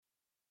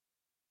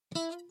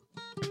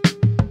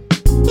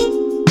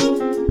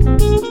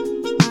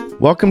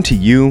Welcome to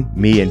You,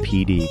 Me, and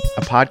PD,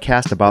 a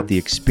podcast about the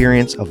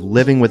experience of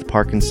living with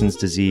Parkinson's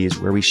disease,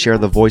 where we share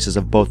the voices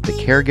of both the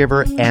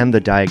caregiver and the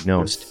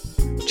diagnosed.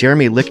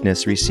 Jeremy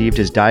Lickness received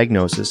his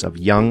diagnosis of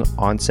young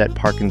onset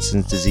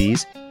Parkinson's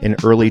disease in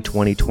early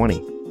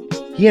 2020.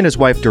 He and his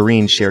wife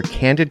Doreen share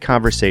candid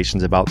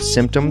conversations about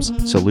symptoms,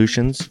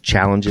 solutions,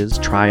 challenges,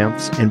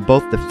 triumphs, and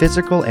both the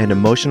physical and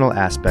emotional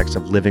aspects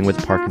of living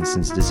with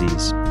Parkinson's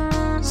disease.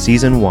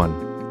 Season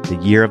 1, The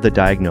Year of the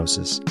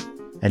Diagnosis.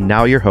 And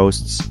now your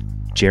hosts,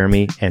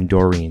 Jeremy and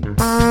Doreen.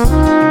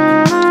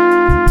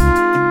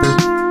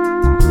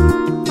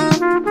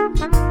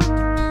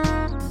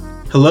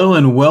 Hello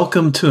and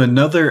welcome to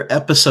another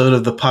episode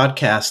of the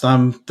podcast.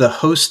 I'm the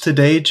host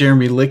today,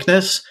 Jeremy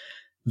Lickness.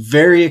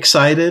 Very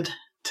excited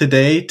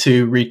today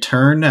to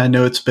return. I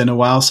know it's been a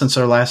while since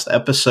our last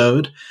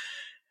episode.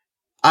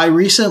 I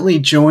recently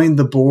joined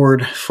the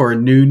board for a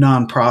new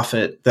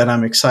nonprofit that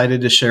I'm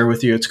excited to share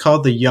with you. It's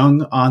called the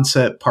Young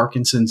Onset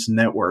Parkinson's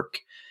Network.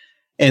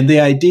 And the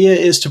idea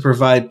is to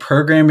provide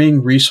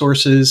programming,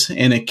 resources,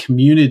 and a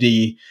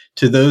community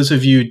to those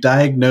of you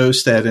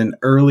diagnosed at an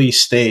early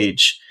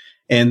stage.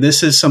 And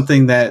this is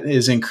something that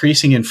is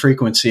increasing in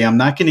frequency. I'm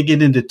not going to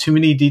get into too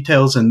many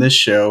details in this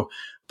show,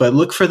 but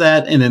look for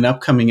that in an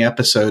upcoming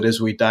episode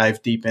as we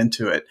dive deep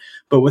into it.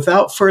 But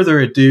without further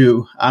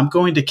ado, I'm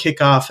going to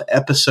kick off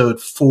episode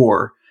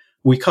 4.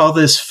 We call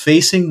this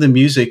Facing the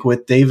Music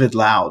with David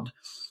Loud.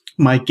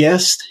 My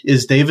guest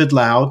is David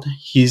Loud.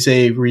 He's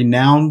a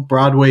renowned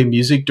Broadway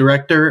music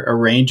director,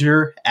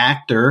 arranger,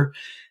 actor,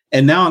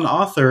 and now an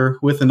author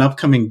with an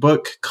upcoming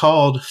book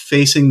called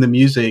Facing the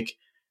Music,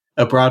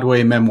 a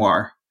Broadway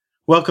memoir.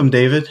 Welcome,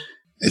 David.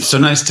 It's so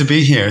nice to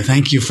be here.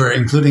 Thank you for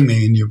including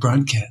me in your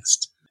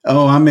broadcast.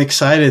 Oh, I'm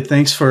excited.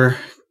 Thanks for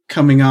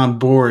coming on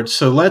board.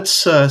 So let's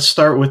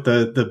start with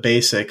the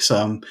basics.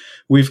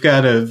 We've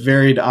got a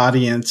varied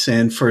audience,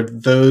 and for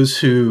those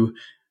who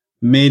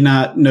may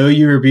not know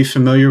you or be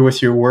familiar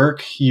with your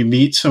work, you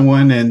meet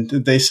someone and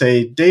they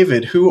say,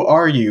 David, who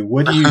are you?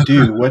 What do you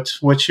do?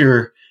 What's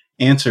your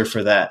answer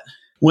for that?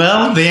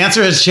 Well, the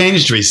answer has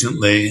changed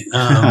recently.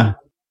 I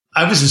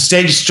was a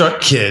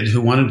stage-struck kid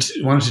who wanted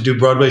to do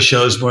Broadway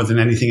shows more than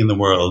anything in the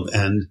world.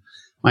 And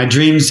my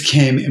dreams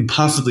came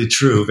impossibly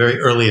true very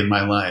early in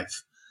my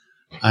life.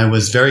 I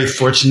was very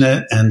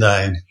fortunate, and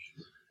I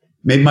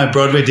made my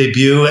Broadway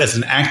debut as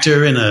an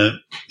actor in a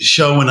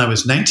show when I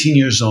was 19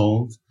 years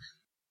old.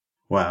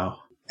 Wow.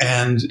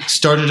 And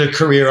started a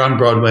career on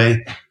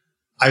Broadway.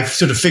 I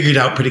sort of figured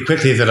out pretty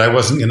quickly that I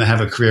wasn't going to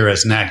have a career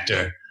as an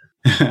actor.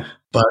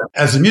 But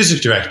as a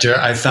music director,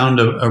 I found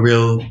a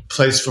real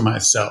place for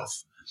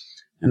myself.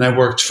 And I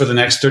worked for the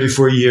next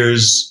 34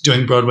 years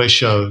doing Broadway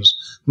shows,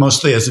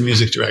 mostly as a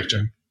music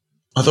director.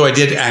 Although I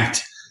did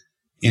act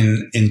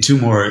in two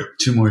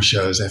more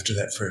shows after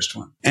that first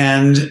one.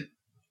 And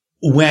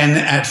when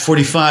at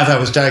 45 I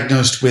was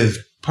diagnosed with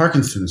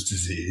Parkinson's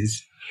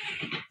disease,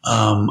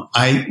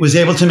 I was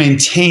able to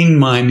maintain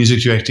my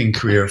music directing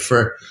career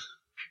for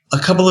a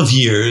couple of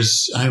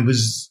years. I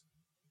was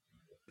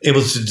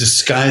able to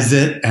disguise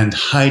it and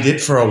hide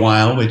it for a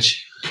while,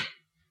 which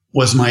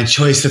was my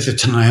choice at the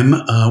time.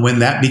 When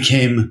that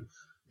became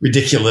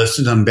ridiculous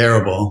and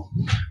unbearable,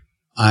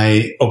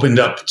 I opened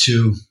up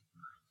to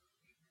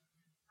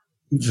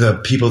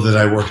the people that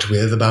I worked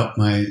with about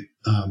my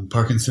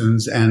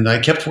Parkinson's, and I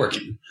kept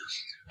working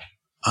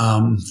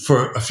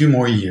for a few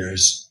more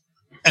years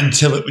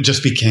until it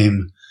just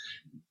became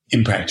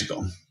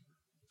impractical.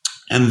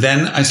 And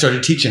then I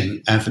started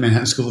teaching at the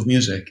Manhattan School of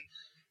Music.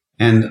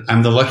 And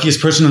I'm the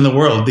luckiest person in the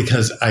world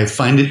because I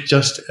find it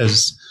just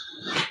as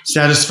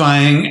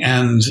satisfying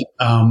and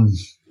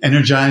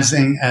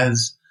energizing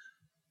as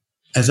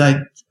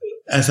I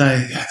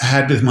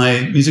had with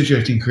my music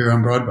directing career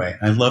on Broadway.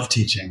 I love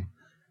teaching.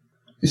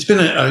 It's been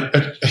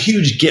a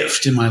huge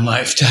gift in my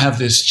life to have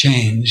this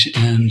change,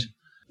 and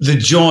the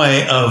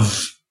joy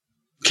of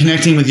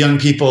connecting with young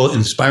people,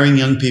 inspiring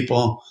young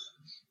people,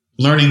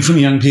 learning from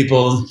young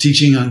people,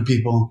 teaching young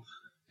people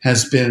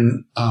has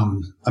been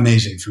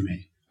amazing for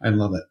me. I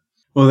love it.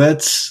 Well,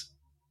 that's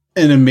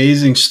an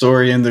amazing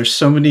story, and there's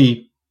so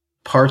many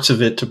parts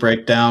of it to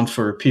break down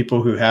for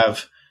people who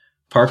have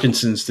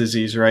Parkinson's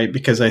disease, right?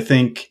 Because I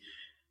think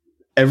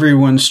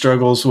everyone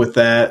struggles with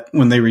that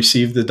when they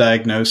receive the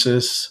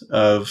diagnosis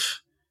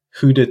of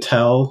who to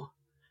tell,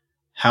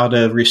 how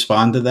to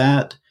respond to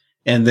that,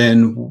 and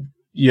then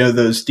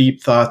those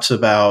deep thoughts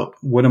about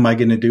what am I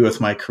going to do with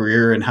my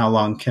career and how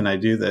long can I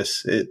do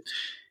this? It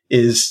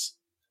is,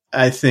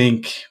 I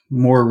think,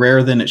 more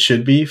rare than it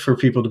should be for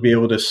people to be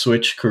able to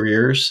switch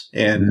careers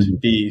and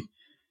be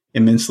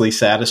immensely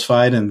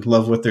satisfied and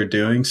love what they're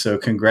doing. So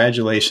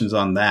congratulations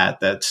on that.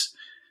 That's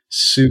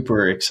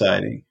super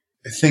exciting.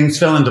 Things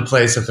fell into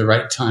place at the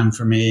right time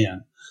for me.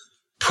 And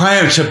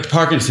prior to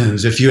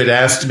Parkinson's, if you had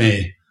asked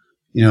me,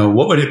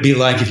 what would it be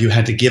like if you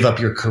had to give up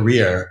your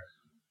career?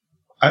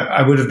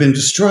 I would have been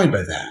destroyed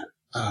by that.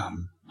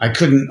 I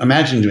couldn't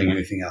imagine doing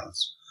anything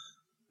else.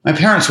 My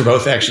parents were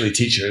both actually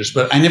teachers,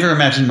 but I never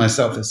imagined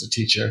myself as a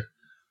teacher.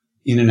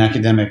 in an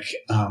academic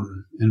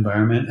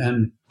environment.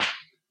 And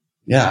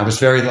yeah, I was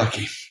very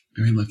lucky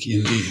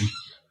indeed.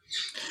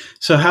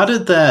 So how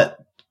did that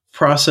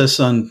process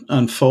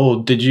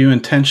unfold? Did you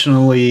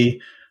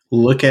intentionally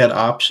look at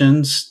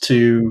options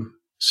to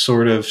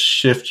sort of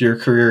shift your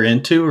career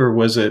into, or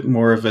was it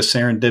more of a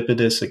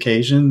serendipitous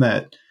occasion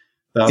that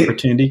the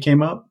opportunity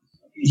came up?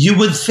 You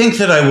would think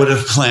that I would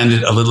have planned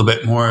it a little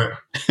bit more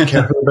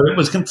carefully, but it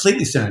was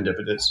completely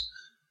serendipitous.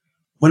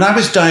 When I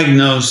was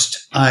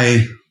diagnosed,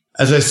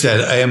 as I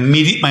said,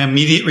 my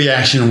immediate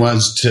reaction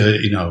was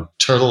to,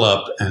 turtle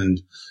up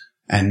and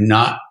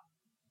not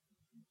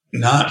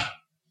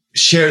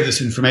share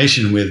this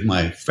information with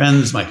my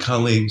friends, my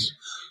colleagues,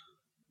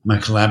 my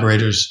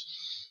collaborators.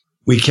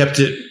 We kept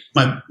it,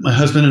 my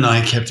husband and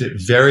I kept it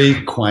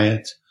very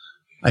quiet.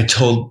 I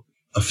told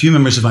a few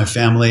members of my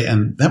family,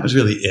 and that was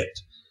really it.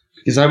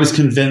 Because I was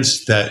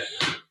convinced that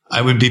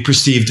I would be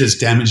perceived as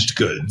damaged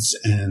goods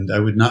and I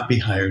would not be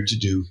hired to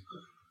do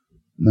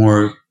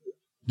more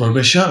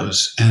Broadway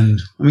shows. And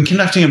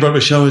conducting a Broadway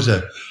show is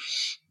a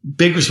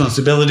big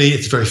responsibility.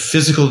 It's a very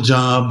physical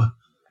job.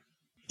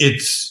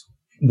 It's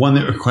one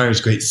that requires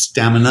great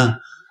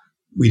stamina.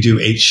 We do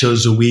 8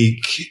 shows a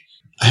week.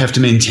 I have to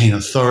maintain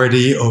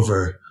authority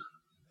over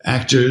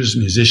actors,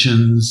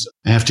 musicians.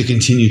 I have to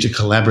continue to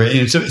collaborate.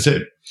 And it's a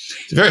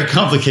very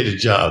complicated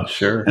job.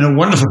 Sure. And a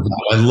wonderful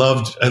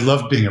job. I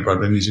loved being a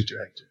Broadway music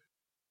director.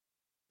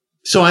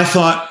 So I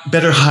thought,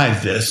 better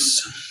hide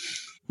this,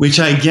 which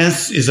I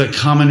guess is a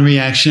common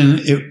reaction.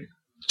 It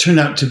turned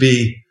out to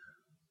be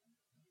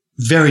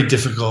very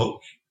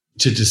difficult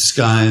to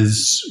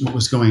disguise what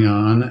was going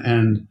on.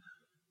 And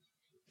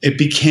it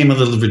became a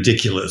little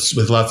ridiculous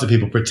with lots of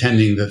people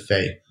pretending that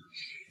they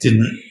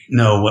didn't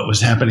know what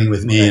was happening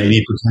with me, and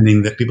me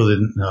pretending that people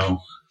didn't know.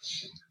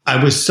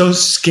 I was so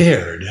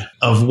scared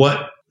of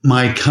what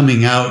my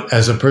coming out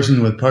as a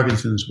person with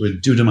Parkinson's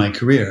would do to my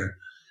career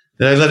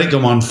that I let it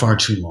go on far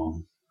too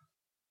long.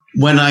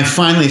 When I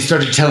finally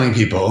started telling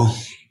people,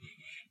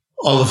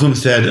 all of whom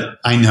said,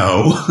 I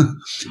know,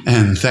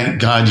 and thank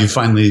God you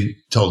finally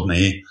told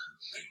me,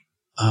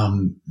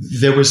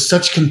 there was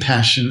such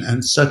compassion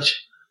and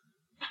such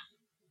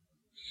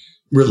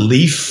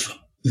relief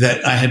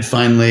that I had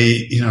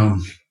finally,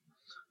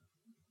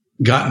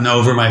 gotten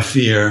over my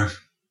fear,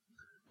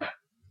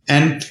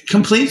 and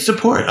complete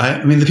support.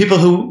 The people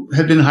who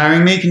had been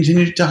hiring me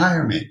continued to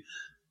hire me,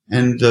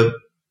 and the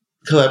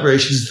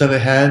collaborations that I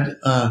had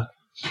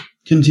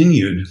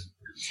continued.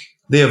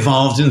 They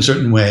evolved in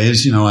certain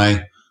ways.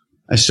 I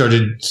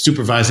started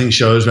supervising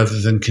shows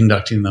rather than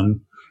conducting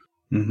them.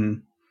 Mm-hmm.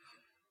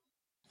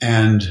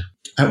 And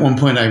at one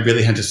point, I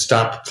really had to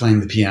stop playing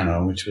the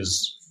piano, which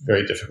was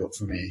very difficult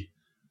for me,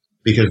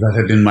 because that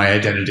had been my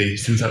identity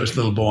since I was a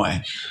little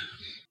boy.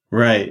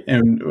 Right.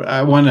 And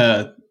I want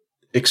to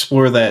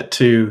explore that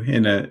too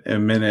in a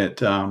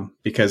minute,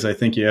 because I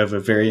think you have a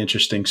very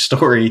interesting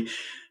story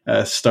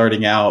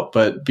starting out.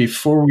 But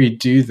before we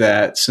do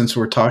that, since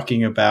we're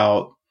talking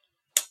about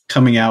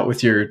coming out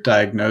with your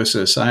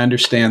diagnosis, I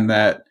understand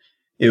that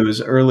it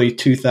was early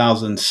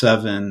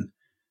 2007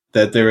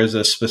 that there was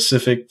a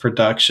specific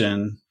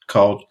production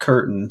called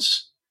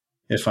Curtains,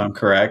 if I'm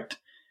correct.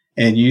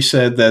 And you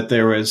said that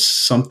there was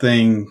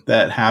something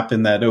that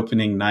happened that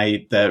opening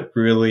night that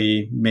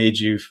really made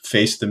you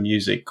face the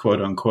music,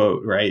 quote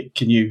unquote, right?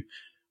 Can you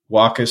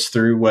walk us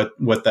through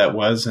what that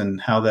was and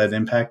how that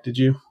impacted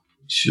you?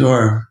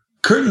 Sure.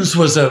 Curtains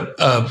was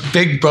a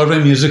big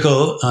Broadway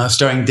musical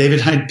starring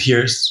David Hyde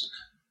Pierce.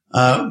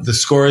 The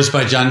score is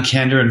by John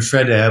Kander and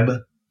Fred Ebb,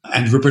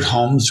 and Rupert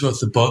Holmes wrote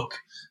the book.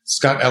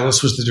 Scott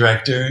Ellis was the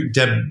director.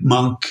 Deb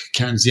Monk,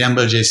 Karen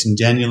Ziemba, Jason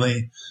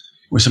Daniele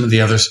were some of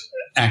the other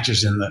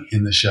actors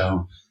in the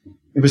show.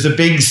 It was a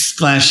big,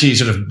 splashy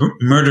sort of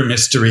murder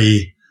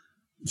mystery,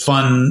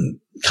 fun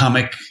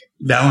comic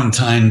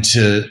Valentine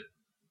to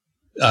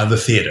the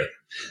theater.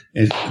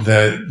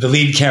 The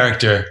lead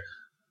character,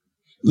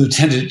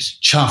 Lieutenant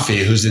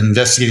Chaffee, who's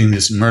investigating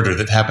this murder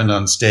that happened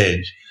on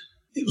stage,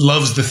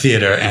 loves the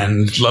theater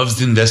and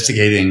loves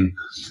investigating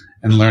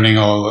and learning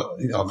all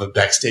the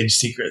backstage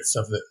secrets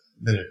of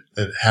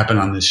that happen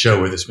on this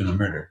show where there's been a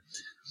murder.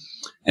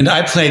 And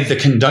I played the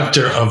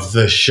conductor of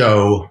the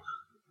show,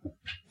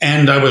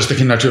 and I was the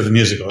conductor of the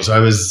musical. So I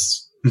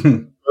was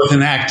both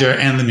an actor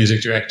and the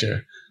music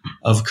director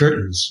of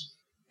Curtains.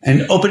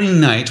 And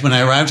opening night, when I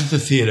arrived at the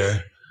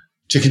theater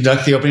to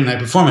conduct the opening night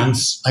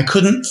performance, I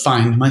couldn't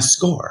find my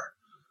score.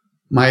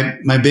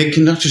 My big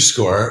conductor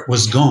score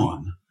was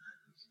gone.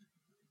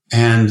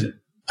 And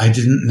I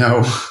didn't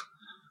know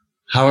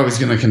how I was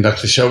going to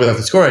conduct the show without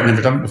the score. I'd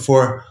never done it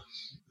before.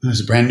 It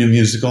was a brand new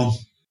musical.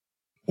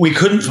 We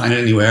couldn't find it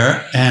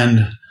anywhere,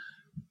 and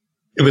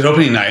it was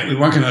opening night. We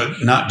weren't going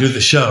to not do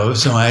the show,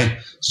 so I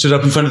stood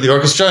up in front of the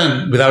orchestra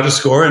and without a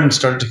score and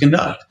started to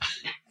conduct.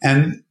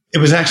 And it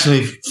was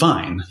actually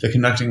fine. The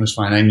conducting was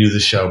fine. I knew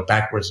the show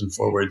backwards and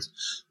forwards.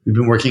 We've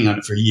been working on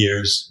it for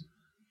years.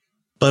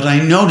 But I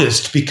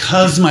noticed,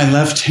 because my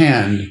left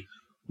hand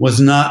was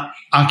not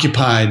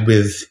occupied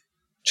with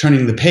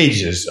turning the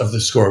pages of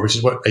the score, which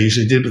is what I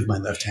usually did with my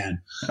left hand.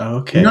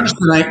 Okay. I noticed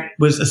that I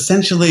was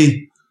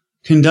essentially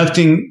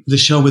conducting the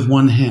show with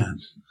one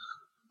hand.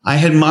 I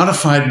had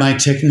modified my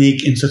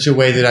technique in such a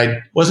way that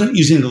I wasn't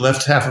using the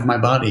left half of my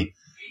body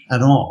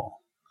at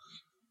all.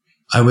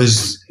 I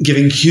was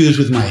giving cues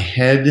with my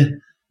head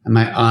and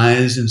my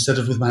eyes instead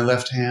of with my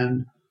left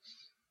hand.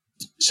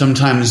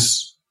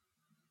 Sometimes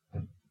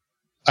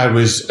I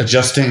was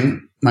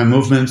adjusting my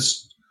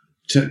movements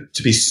to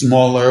be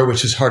smaller,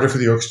 which is harder for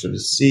the orchestra to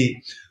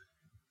see.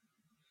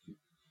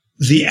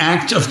 The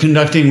act of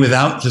conducting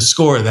without the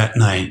score that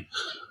night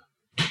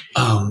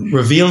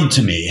revealed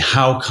to me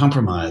how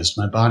compromised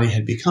my body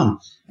had become.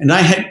 And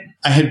I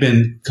had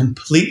been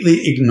completely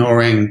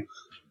ignoring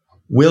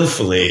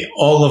willfully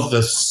all of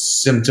the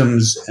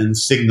symptoms and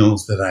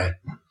signals that I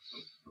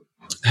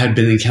had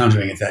been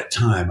encountering at that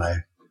time.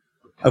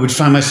 I would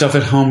find myself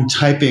at home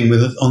typing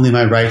with only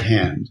my right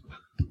hand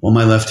while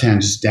my left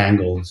hand just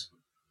dangled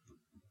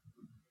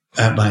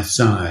at my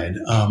side.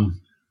 It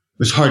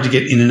was hard to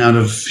get in and out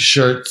of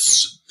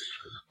shirts.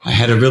 I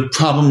had a real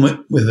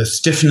problem with a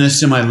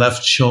stiffness in my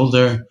left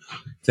shoulder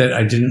that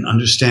I didn't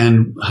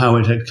understand how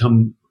it had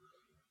come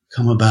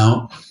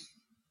about.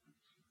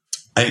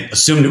 I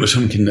assumed it was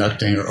from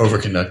conducting or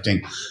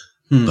over-conducting,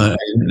 but I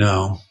didn't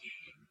know.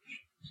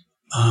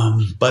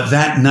 But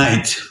that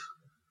night,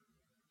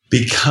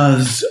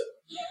 because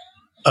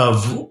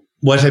of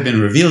what had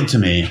been revealed to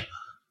me,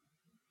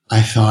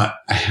 I thought,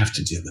 I have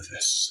to deal with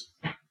this.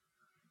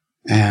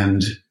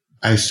 And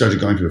I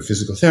started going to a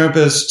physical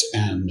therapist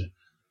and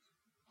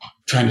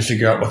trying to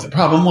figure out what the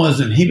problem was.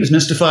 And he was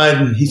mystified,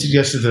 and he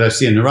suggested that I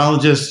see a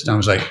neurologist. And I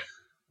was like,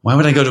 why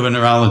would I go to a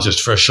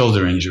neurologist for a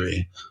shoulder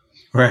injury?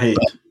 Right.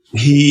 But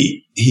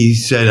he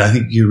said, I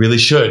think you really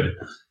should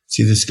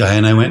see this guy.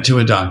 And I went to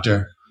a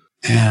doctor,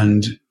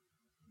 and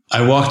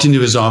I walked into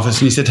his office,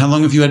 and he said, how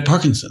long have you had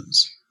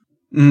Parkinson's?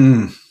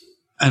 And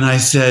I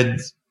said,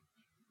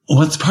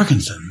 what's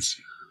Parkinson's?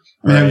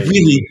 I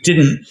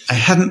mean, I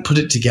hadn't put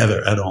it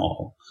together at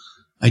all.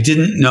 I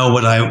didn't know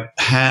what I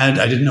had.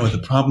 I didn't know what the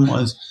problem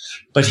was,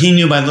 but he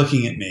knew by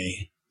looking at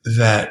me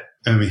that,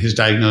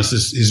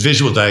 his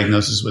visual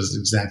diagnosis was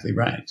exactly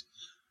right.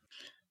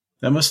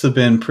 That must have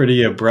been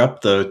pretty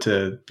abrupt, though,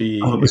 to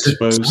be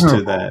exposed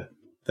to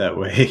that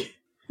way.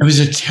 It was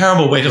a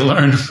terrible way to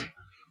learn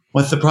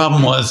what the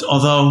problem was.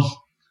 Although,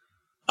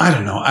 I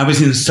don't know, I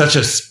was in such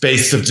a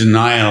space of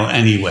denial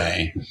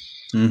anyway.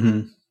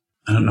 Mm-hmm.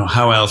 I don't know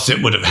how else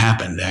it would have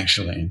happened,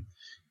 actually.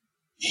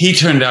 He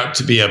turned out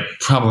to be a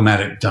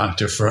problematic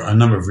doctor for a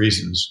number of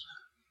reasons.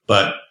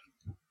 But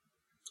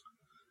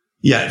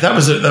yeah, that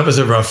was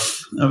a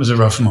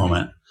rough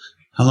moment.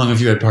 How long have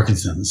you had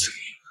Parkinson's?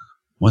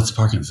 What's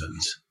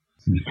Parkinson's?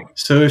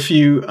 So if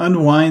you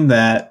unwind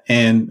that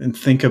and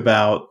think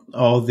about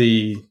all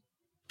the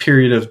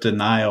period of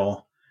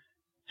denial,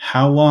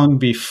 how long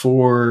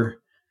before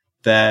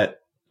that,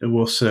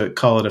 we'll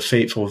call it a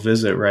fateful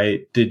visit,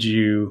 right? Did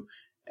you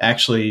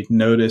actually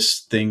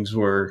notice things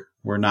were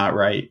not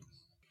right?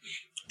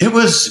 It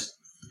was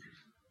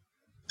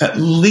at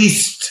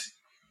least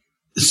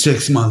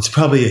 6 months,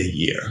 probably a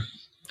year.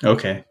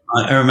 Okay.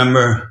 I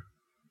remember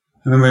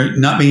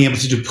not being able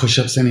to do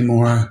push-ups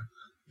anymore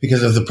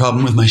because of the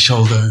problem with my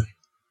shoulder.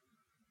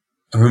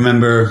 I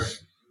remember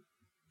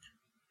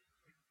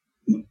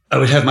I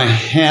would have my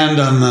hand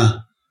on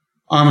the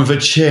arm of a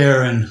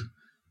chair, and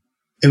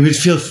it would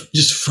feel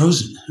just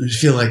frozen. It would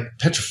feel like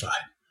petrified.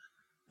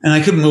 And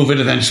I could move it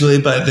eventually,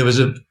 but there was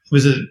a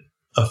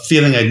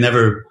feeling I'd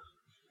never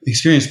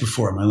experienced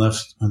before on my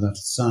left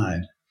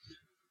side.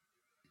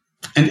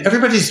 And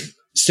everybody's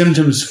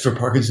symptoms for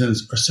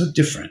Parkinson's are so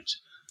different.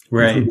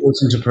 Right. From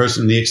person to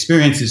person. The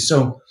experience is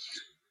so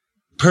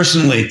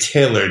personally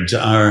tailored to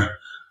our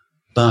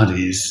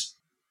bodies.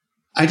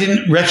 I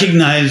didn't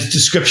recognize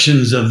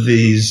descriptions of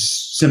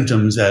these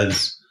symptoms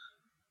as,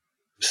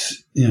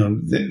 they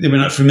were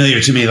not familiar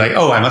to me, like,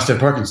 oh, I must have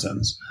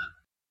Parkinson's.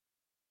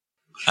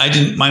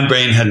 My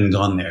brain hadn't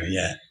gone there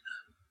yet.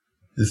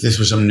 If this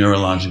was some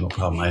neurological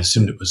problem, I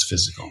assumed it was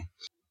physical.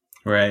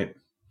 Right.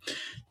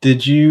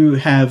 Did you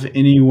have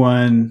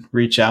anyone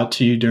reach out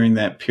to you during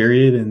that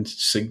period and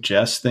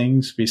suggest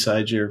things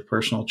besides your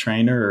personal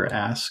trainer, or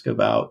ask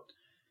about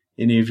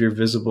any of your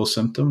visible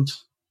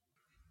symptoms?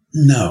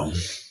 No.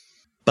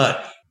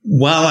 But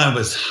while I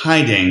was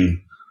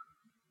hiding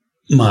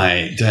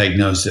my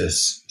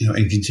diagnosis,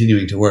 and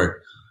continuing to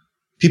work,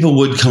 people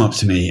would come up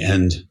to me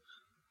and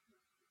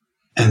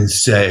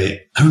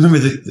say, I remember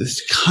this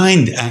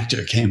kind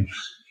actor came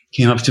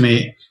up to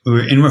me. We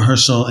were in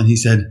rehearsal, and he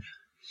said,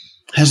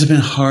 has it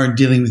been hard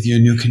dealing with your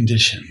new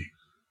condition?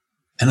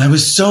 And I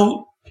was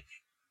so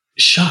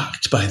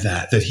shocked by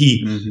that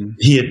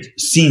he had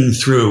seen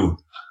through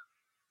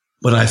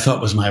what I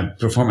thought was my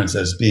performance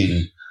as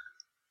being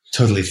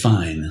totally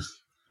fine.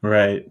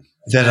 Right.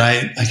 That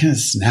I kind of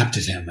snapped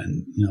at him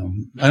and,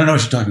 I don't know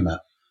what you're talking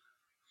about,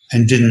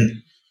 and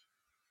didn't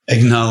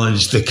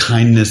acknowledge the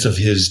kindness of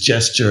his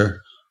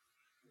gesture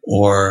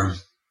or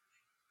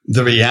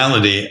the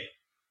reality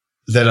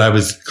that I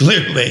was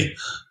clearly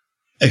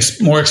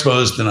more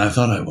exposed than I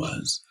thought I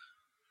was.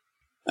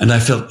 And I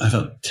felt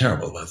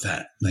terrible about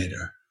that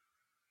later.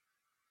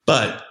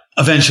 But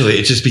eventually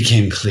it just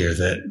became clear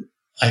that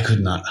I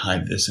could not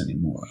hide this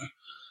anymore.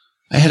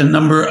 I had a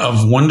number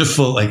of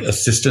wonderful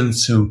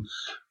assistants who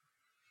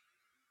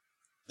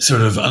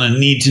sort of on a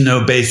need to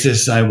know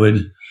basis, I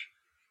would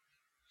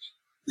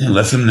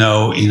let them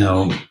know,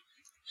 I'm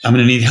going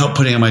to need help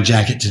putting on my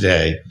jacket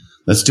today.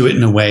 Let's do it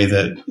in a way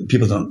that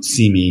people don't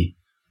see me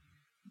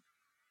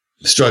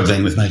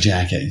struggling with my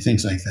jacket,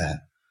 things like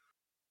that.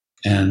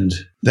 And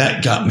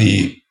that got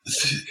me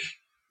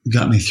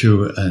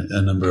through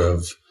a number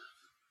of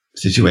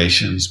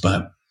situations,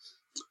 but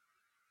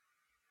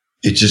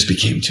it just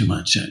became too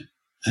much, and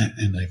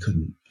I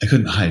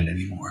couldn't hide it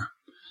anymore.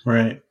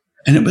 Right.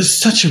 And it was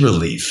such a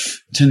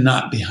relief to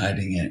not be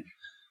hiding it.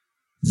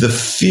 The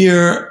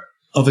fear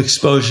of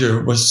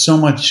exposure was so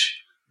much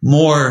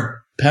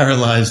more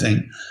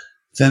paralyzing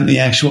than the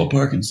actual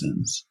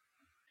Parkinson's.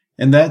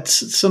 And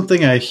that's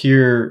something I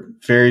hear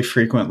very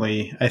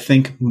frequently. I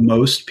think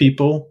most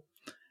people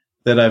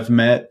that I've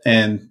met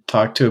and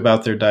talked to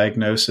about their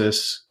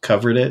diagnosis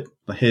covered it,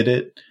 hid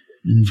it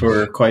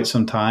for quite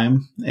some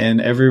time. And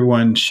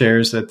everyone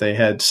shares that they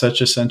had such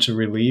a sense of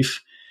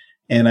relief.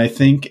 And I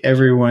think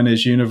everyone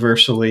is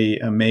universally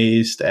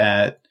amazed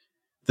at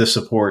the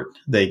support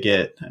they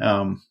get.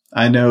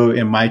 I know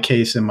in my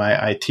case, in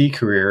my IT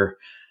career,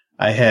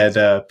 I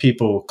had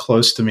people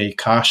close to me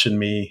caution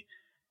me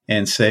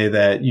and say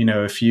that,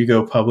 if you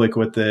go public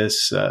with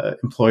this,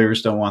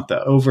 employers don't want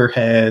the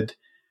overhead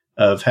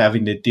of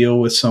having to deal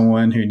with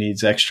someone who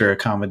needs extra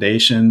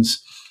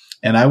accommodations.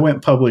 And I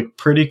went public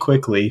pretty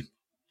quickly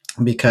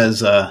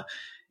because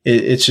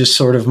it's just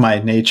sort of my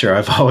nature.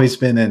 I've always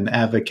been an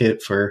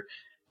advocate for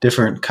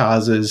different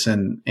causes,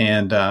 and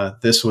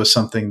this was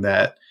something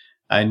that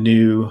I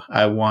knew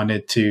I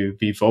wanted to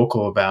be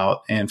vocal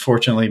about. And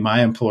fortunately,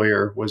 my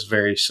employer was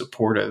very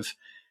supportive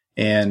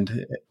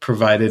and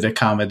provided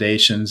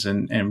accommodations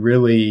and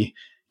really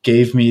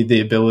gave me the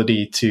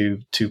ability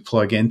to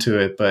plug into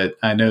it. But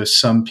I know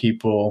some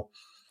people,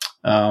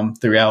 the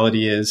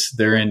reality is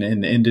they're in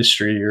an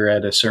industry or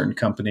at a certain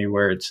company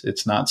where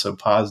it's not so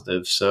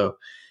positive. So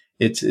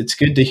it's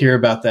good to hear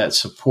about that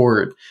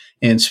support.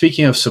 And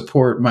speaking of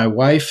support, my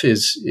wife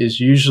is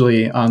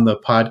usually on the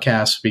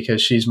podcast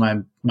because she's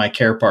my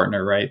care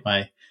partner, right?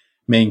 My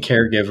main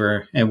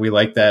caregiver. And we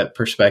like that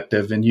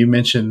perspective. And you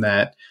mentioned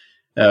that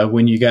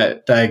when you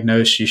got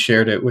diagnosed, you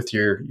shared it with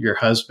your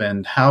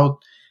husband. How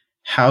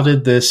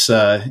did this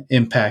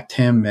impact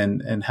him,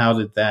 and how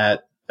did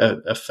that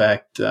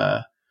affect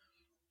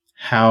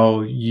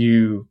how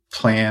you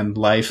plan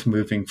life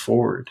moving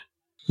forward?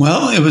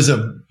 Well, it was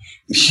a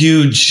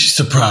huge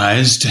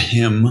surprise to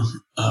him.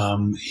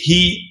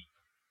 He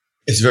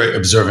is a very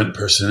observant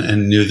person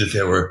and knew that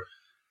there were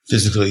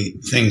physically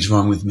things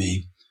wrong with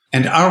me.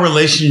 And our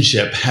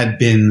relationship had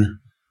been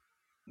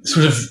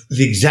sort of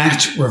the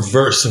exact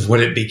reverse of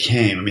what it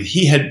became. I mean,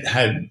 he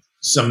had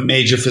some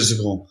major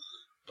physical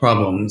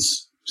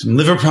problems, some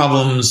liver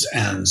problems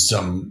and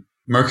some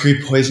mercury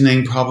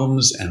poisoning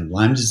problems and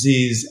Lyme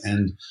disease.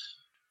 And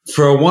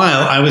for a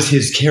while, I was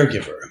his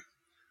caregiver.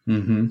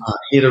 Mm-hmm.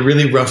 He had a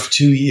really rough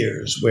 2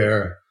 years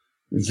where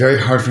it was very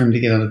hard for him to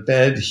get out of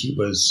bed. He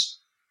was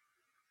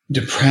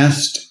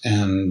depressed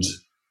and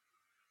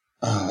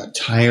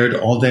tired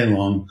all day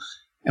long.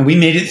 And we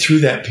made it through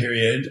that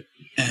period.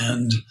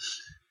 And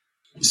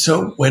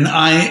so when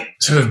I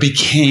sort of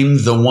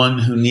became the one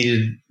who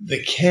needed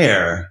the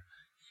care,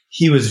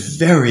 he was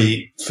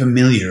very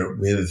familiar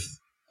with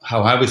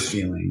how I was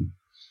feeling.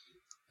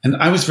 And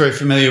I was very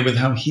familiar with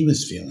how he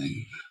was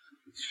feeling.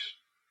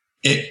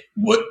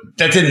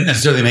 That didn't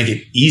necessarily make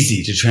it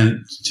easy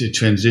to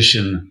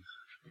transition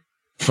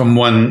from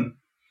one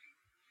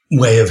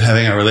way of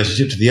having our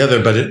relationship to the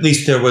other, but at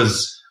least there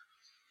was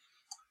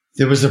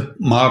a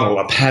model,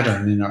 a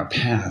pattern in our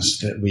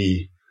past that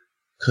we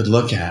could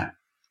look at.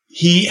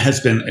 He has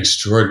been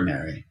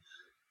extraordinary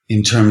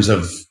in terms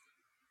of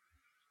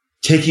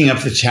taking up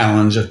the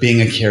challenge of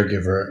being a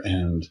caregiver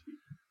and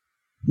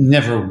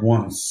never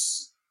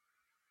once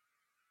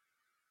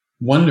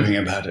wondering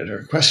about it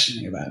or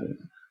questioning about it.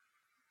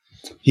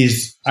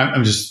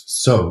 I'm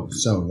just so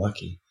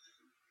lucky.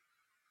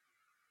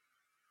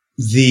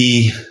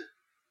 The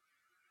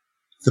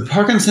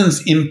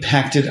Parkinson's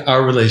impacted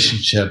our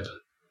relationship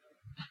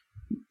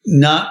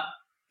not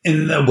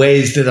in the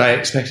ways that I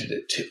expected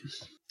it to.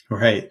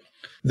 Right.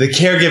 The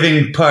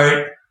caregiving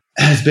part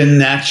has been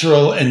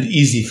natural and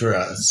easy for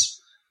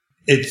us.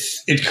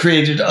 It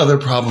created other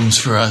problems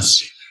for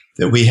us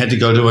that we had to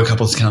go to a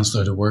couples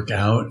counselor to work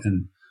out,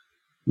 and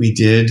we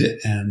did.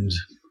 And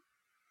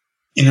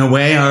in a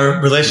way,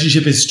 our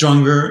relationship is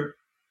stronger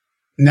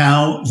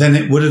now than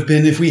it would have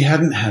been if we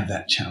hadn't had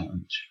that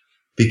challenge,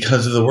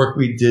 because of the work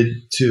we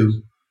did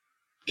to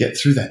get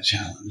through that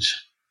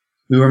challenge.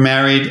 We were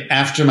married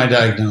after my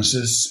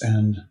diagnosis,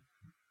 and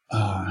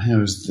it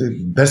was the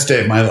best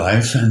day of my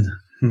life, and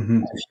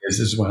his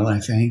as well, I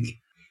think.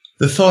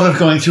 The thought of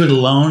going through it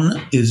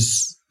alone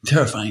is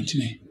terrifying to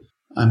me.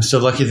 I'm so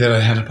lucky that I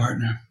had a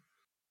partner.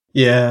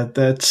 Yeah,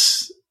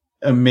 that's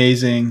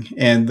amazing.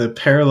 And the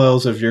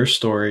parallels of your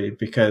story,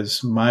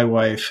 because my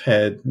wife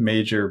had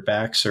major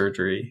back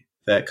surgery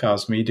that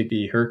caused me to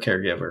be her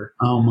caregiver.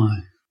 Oh,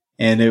 my.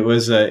 And it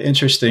was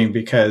interesting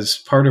because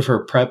part of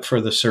her prep for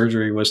the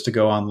surgery was to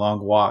go on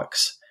long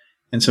walks.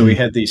 And so we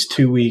had these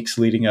 2 weeks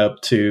leading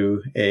up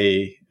to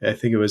I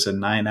think it was a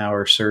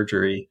 9-hour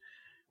surgery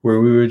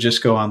where we would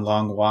just go on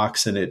long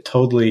walks, and it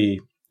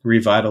totally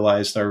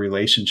revitalized our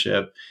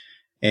relationship.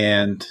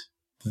 And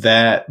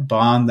that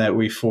bond that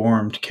we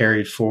formed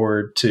carried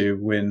forward to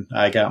when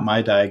I got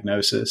my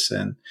diagnosis,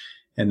 and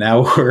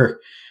now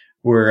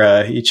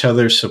we're each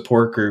other's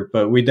support group.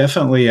 But we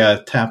definitely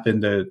tap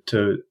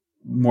into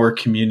more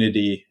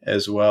community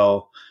as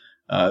well.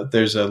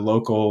 There's a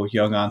local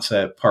young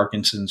onset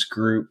Parkinson's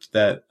group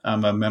that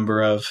I'm a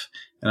member of,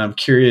 and I'm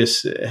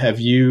curious, have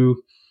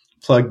you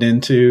plugged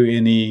into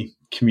any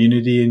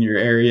community in your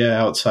area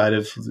outside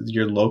of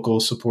your local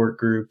support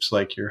groups,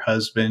 like your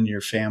husband,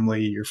 your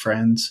family, your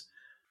friends?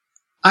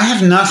 I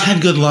have not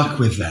had good luck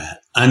with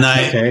that. And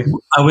I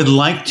would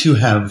like to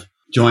have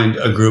joined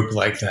a group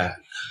like that.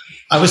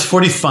 I was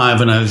 45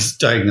 when I was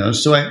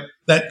diagnosed, so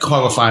that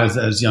qualifies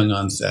as young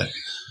onset.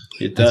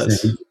 It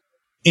does.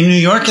 In New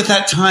York at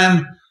that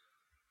time,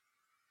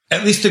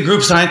 at least the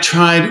groups I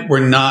tried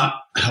were not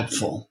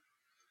helpful.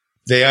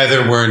 They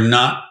either were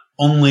not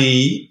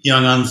only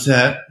young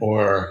onset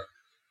or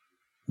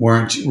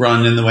weren't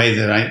run in the way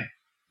that I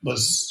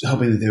was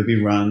hoping that they would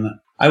be run.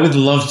 I would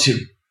love to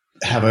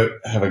have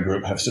a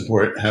group, have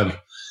support, have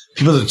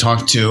people to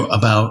talk to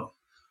about,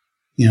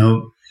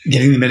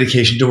 getting the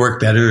medication to work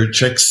better,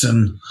 tricks,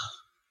 and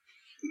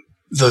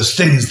those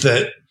things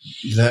that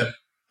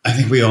I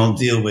think we all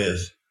deal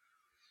with.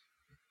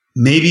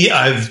 Maybe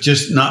I've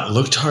just not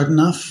looked hard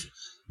enough,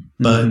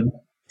 but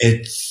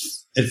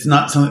it's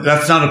not something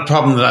that's not a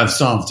problem that I've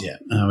solved yet.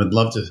 And I would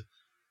love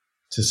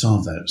to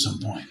solve that at some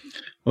point.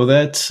 Well,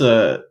 that's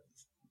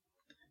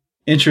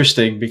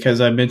interesting because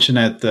I mentioned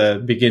at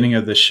the beginning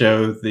of the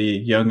show the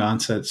Young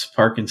Onset's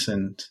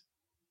Parkinson's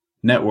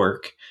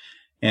Network,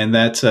 and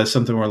that's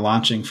something we're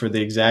launching for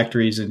the exact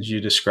reasons you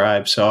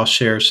described. So I'll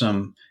share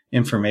some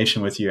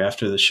information with you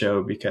after the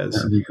show because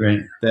that would be great.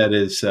 That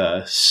is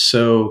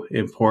so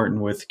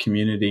important with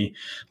community.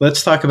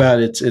 Let's talk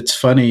about it. It's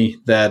funny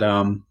that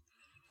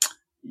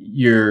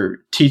you're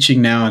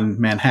teaching now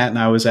in Manhattan.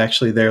 I was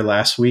actually there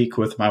last week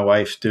with my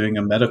wife doing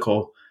a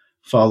medical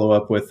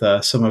follow-up with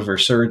some of her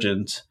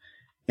surgeons.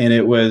 And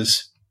it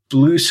was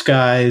blue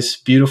skies,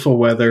 beautiful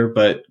weather,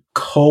 but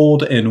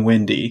cold and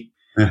windy.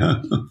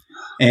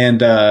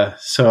 And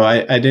so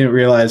I didn't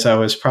realize I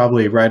was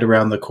probably right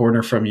around the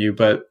corner from you.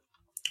 But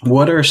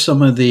what are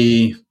some of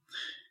the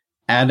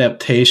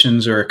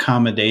adaptations or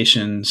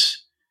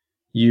accommodations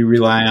you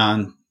rely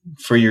on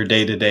for your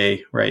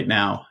day-to-day right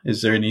now?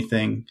 Is there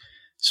anything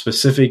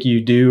specific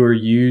you do or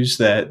use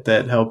that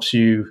helps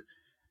you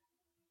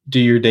do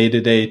your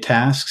day-to-day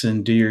tasks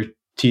and do your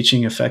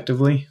teaching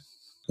effectively?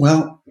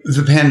 Well,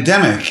 the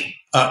pandemic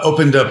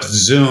opened up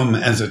Zoom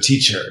as a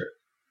teaching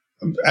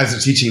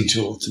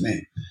tool to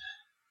me.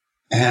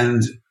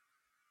 And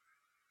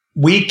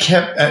we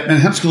kept, at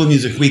Manhattan School of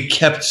Music, we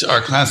kept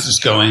our classes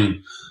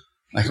going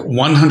like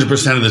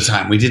 100% of the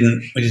time. We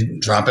didn't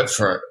drop it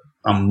for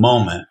a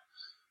moment.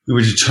 We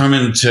were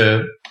determined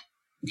to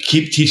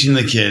keep teaching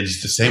the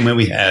kids the same way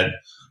we had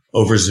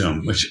over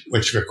Zoom,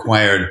 which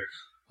required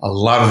a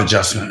lot of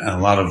adjustment and a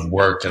lot of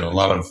work and a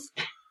lot of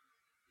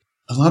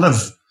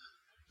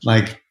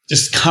like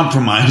just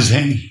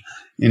compromising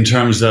in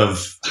terms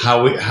of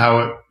how we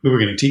were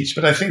going to teach.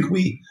 But I think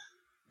we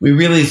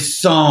really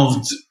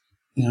solved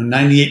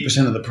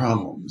 98% of the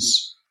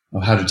problems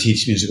of how to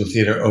teach musical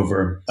theater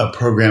over a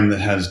program that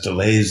has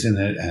delays in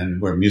it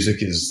and where music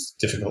is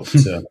difficult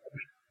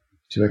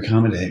to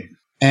accommodate.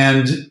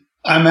 And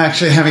I'm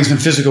actually having some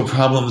physical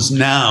problems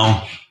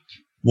now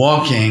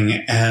walking,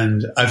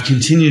 and I've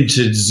continued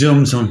to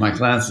Zoom some of my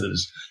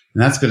classes,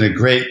 and that's been a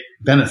great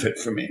benefit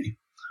for me.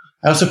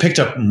 I also picked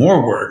up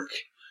more work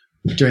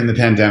during the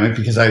pandemic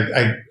because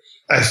I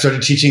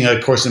started teaching a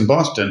course in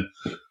Boston,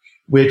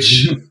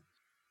 which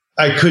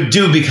I could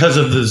do because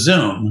of the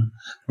Zoom,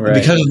 right.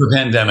 Because of the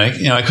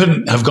pandemic. I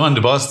couldn't have gone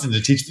to Boston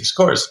to teach this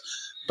course,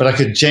 but I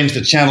could change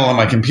the channel on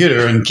my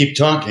computer and keep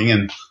talking,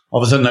 and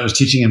all of a sudden I was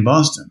teaching in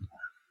Boston.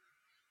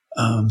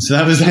 So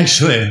that was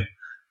actually an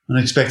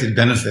unexpected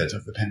benefit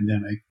of the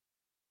pandemic.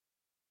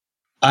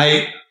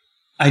 I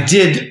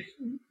did,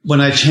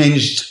 when I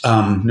changed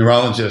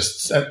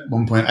neurologists at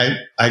one point,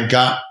 I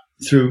got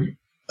through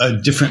a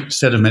different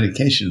set of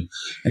medication.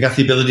 I got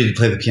the ability to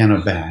play the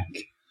piano back.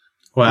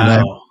 Wow. And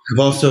I've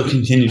also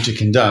continued to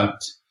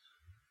conduct.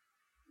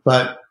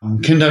 But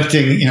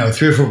conducting,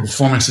 3 or 4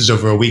 performances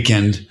over a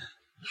weekend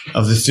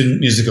of the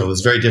student musical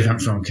is very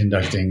different from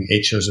conducting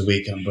 8 shows a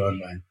week on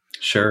Broadway.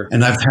 Sure.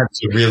 And I've had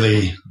to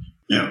really,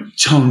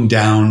 tone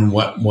down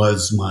what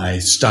was my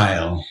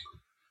style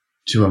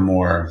to a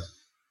more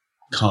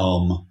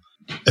calm,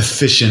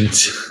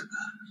 efficient,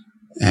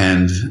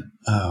 and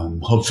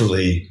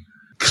hopefully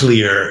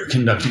clear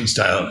conducting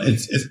style.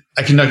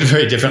 I conduct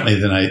very differently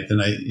than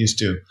I used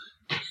to,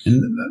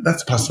 and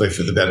that's possibly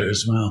for the better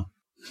as well.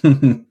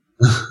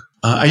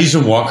 I use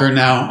a walker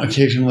now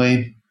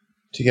occasionally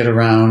to get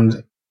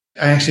around.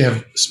 I actually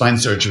have spine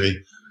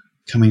surgery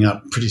coming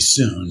up pretty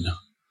soon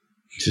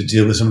to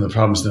deal with some of the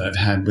problems that I've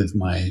had with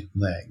my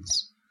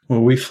legs.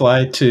 Well, we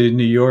fly to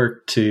New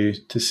York to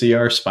see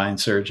our spine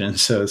surgeon,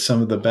 so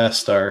some of the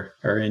best are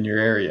in your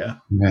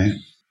area. Right.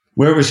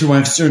 Where was your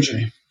wife's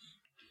surgery?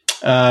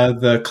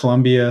 The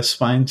Columbia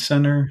Spine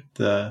Center.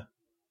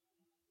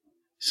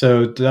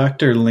 So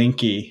Dr.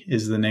 Linke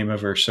is the name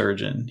of her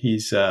surgeon.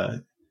 He's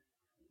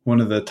one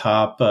of the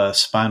top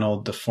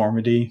spinal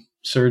deformity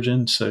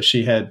surgeons. So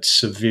she had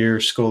severe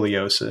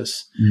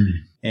scoliosis,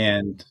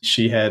 and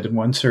she had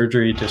one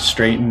surgery to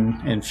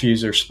straighten and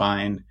fuse her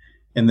spine,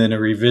 and then a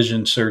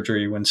revision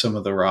surgery when some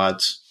of the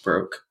rods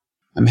broke.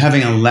 I'm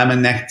having a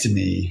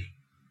laminectomy,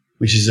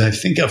 which is, I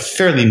think, a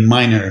fairly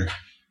minor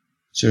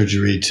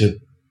surgery to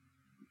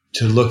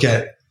look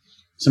at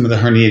some of the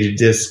herniated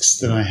discs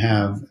that I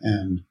have,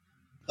 and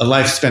a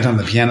life spent on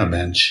the piano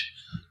bench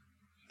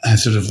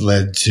has sort of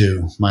led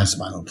to my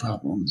spinal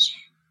problems.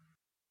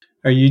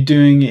 Are you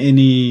doing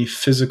any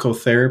physical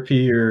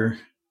therapy or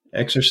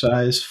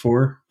exercise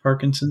for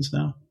Parkinson's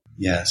now?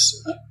 Yes.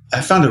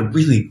 I found a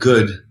really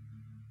good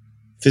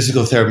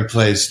physical therapy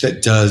place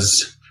that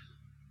does,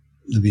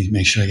 let me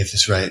make sure I get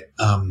this right,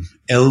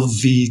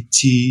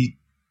 LVTG,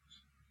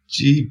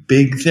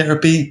 big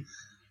therapy.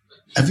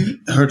 Have you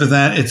heard of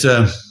that? It's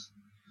a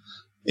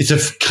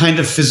kind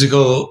of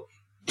physical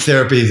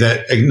therapy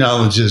that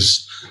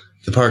acknowledges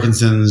the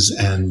Parkinson's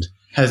and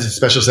has a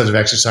special set of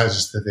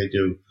exercises that they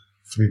do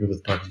for people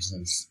with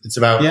Parkinson's. It's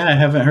about I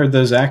haven't heard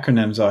those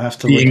acronyms. I'll have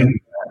to look into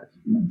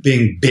that.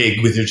 Being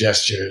big with your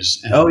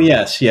gestures. Oh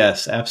yes,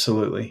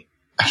 absolutely.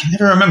 I can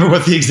never remember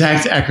what the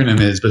exact acronym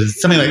is, but it's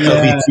something like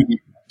LVT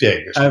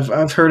big. Or something.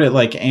 I've heard it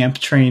like amp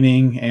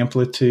training,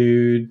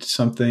 amplitude,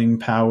 something,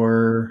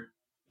 power,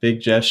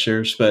 big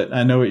gestures, but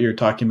I know what you're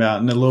talking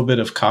about, and a little bit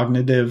of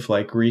cognitive,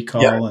 like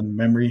recall and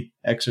memory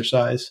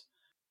exercise.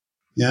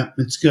 Yeah,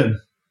 it's good.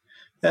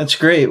 That's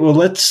great. Well,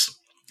 let's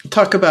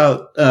talk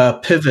about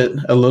Pivot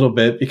a little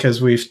bit,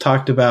 because we've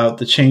talked about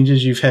the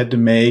changes you've had to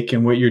make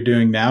and what you're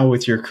doing now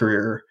with your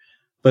career.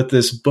 But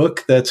this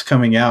book that's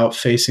coming out,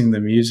 Facing the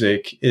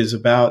Music, is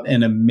about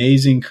an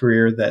amazing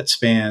career that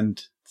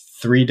spanned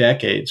 3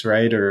 decades,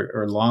 right?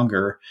 Or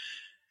longer.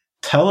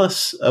 Tell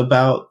us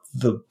about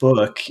the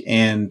book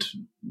and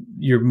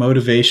your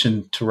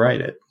motivation to write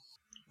it.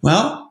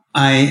 Well,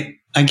 I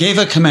gave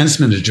a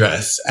commencement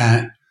address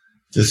at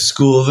the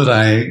school that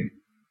I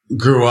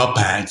grew up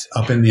at,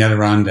 up in the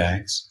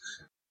Adirondacks.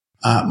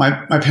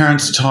 My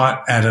parents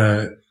taught at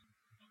a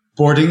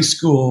boarding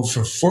school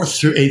for 4th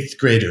through 8th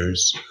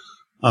graders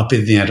up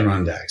in the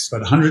Adirondacks,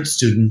 about 100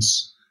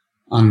 students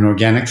on an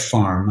organic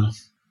farm.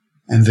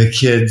 And the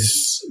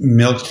kids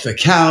milked the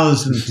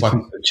cows and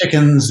plucked the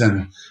chickens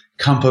and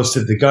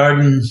composted the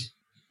garden.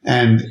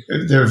 And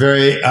they're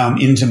very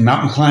into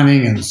mountain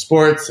climbing and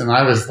sports. And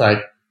I was like,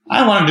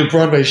 I want to do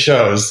Broadway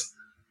shows.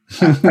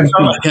 I felt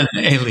like an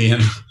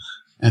alien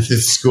at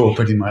this school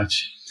pretty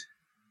much.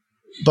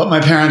 But my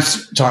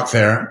parents taught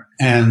there.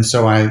 And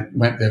so I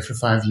went there for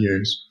 5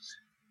 years,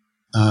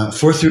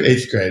 4th through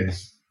 8th grade.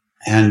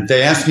 And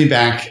they asked me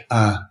back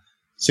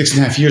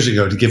 6.5 years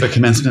ago to give a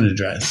commencement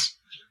address.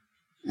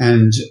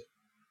 And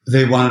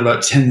they wanted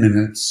about 10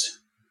 minutes.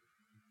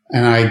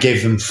 And I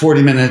gave them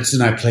 40 minutes,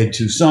 and I played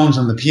 2 songs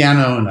on the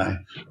piano, and I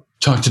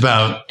talked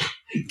about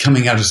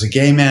coming out as a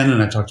gay man,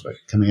 and I talked about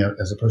coming out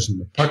as a person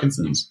with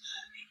Parkinson's.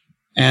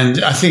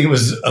 And I think it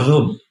was a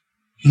little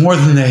more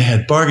than they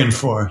had bargained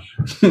for.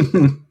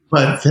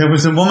 But there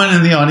was a woman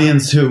in the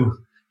audience who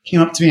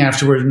came up to me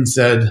afterward and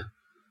said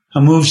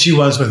how moved she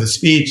was by the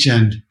speech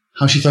and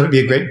how she thought it'd be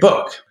a great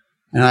book.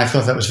 And I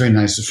thought that was very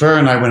nice of her.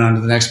 And I went on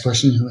to the next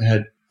person who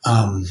had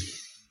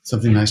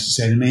something nice to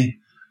say to me.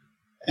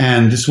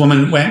 And this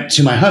woman went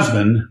to my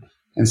husband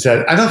and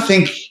said, I don't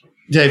think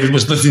David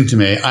was listening to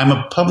me. I'm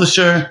a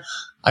publisher.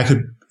 I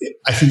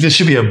think this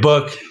should be a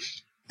book.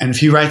 And if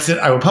he writes it,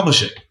 I will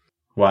publish it.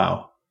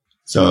 Wow.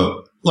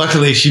 So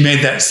luckily she made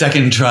that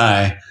second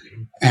try.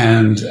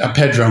 And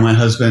Pedro, my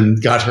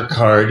husband, got her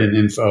card and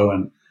info.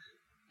 And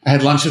I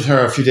had lunch with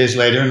her a few days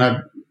later, and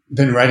I've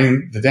been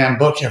writing the damn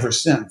book ever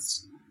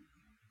since.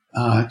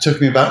 It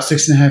took me about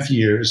 6.5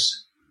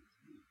 years.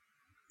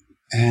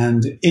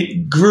 And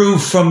it grew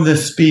from the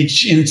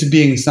speech into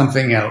being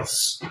something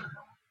else.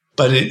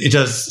 But it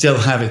does still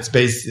have its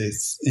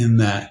basis in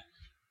that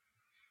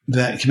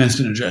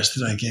commencement address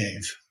that I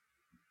gave.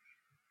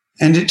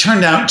 And it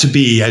turned out to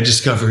be, I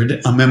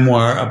discovered, a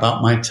memoir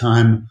about my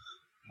time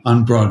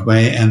on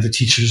Broadway and the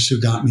teachers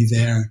who got me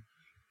there.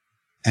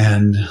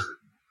 And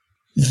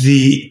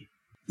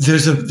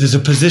there's a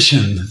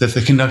position that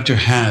the conductor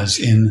has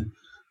in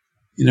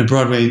a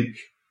Broadway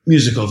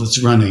musical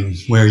that's running,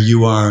 where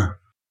you are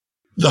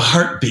the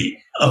heartbeat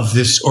of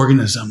this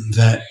organism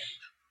that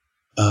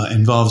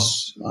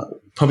involves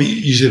probably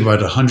usually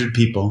about 100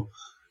 people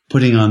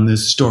putting on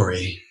this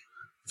story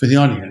for the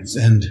audience.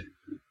 And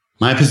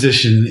My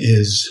position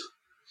is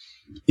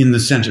in the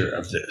center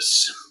of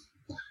this.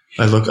 If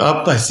I look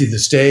up, I see the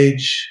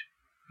stage.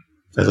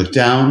 If I look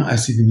down, I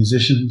see the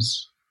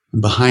musicians.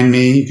 And behind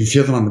me, you can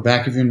feel them on the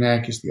back of your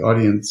neck, is the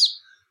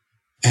audience.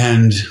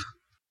 And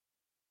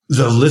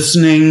the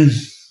listening,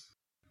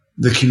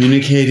 the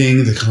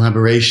communicating, the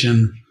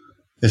collaboration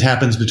that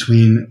happens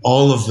between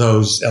all of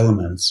those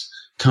elements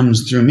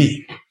comes through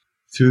me,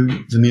 through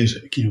the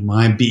music,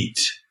 my beat.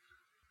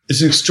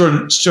 It's an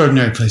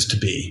extraordinary place to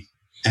be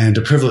and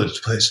a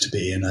privileged place to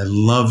be. And I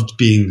loved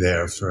being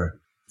there for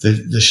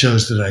the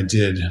shows that I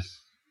did.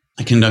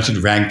 I conducted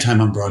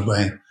Ragtime on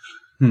Broadway.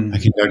 I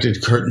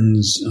conducted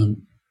Curtains, a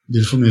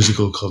beautiful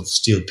musical called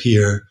Steel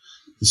Pier,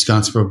 the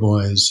Scottsboro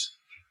Boys.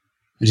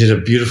 I did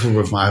a beautiful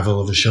revival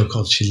of a show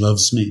called She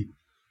Loves Me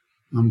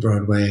on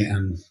Broadway.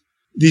 And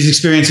these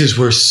experiences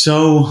were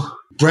so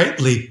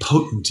brightly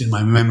potent in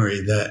my memory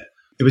that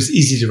it was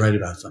easy to write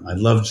about them. I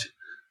loved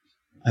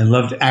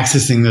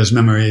accessing those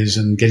memories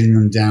and getting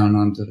them down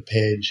onto the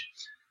page.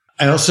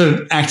 I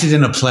also acted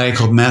in a play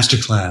called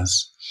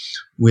Masterclass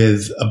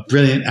with a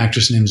brilliant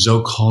actress named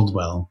Zoe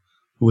Caldwell,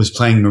 who was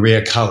playing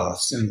Maria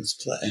Callas in this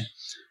play.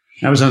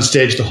 I was on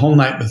stage the whole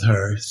night with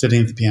her,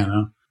 sitting at the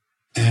piano.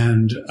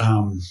 And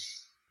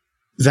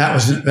that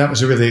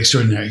was a really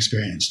extraordinary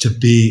experience, to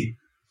be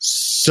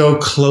so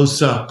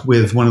close up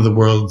with one of the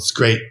world's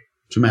great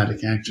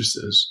dramatic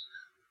actresses,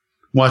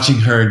 watching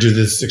her do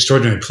this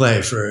extraordinary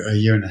play for a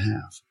year and a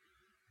half.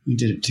 We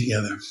did it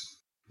together.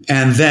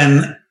 And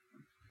then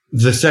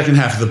the second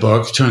half of the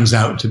book turns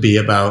out to be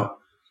about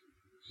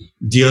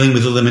dealing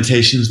with the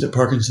limitations that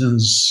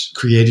Parkinson's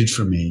created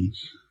for me,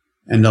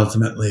 and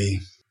ultimately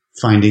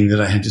finding that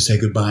I had to say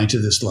goodbye to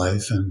this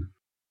life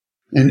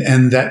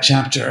and that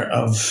chapter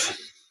of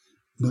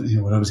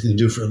what I was going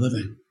to do for a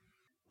living.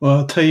 Well,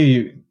 I'll tell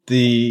you,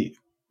 the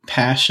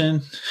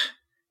passion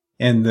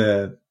and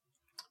the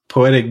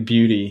poetic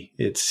beauty,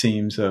 it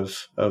seems,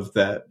 of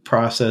that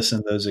process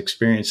and those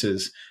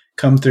experiences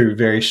come through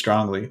very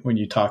strongly when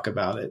you talk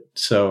about it.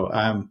 So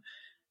I'm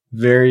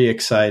very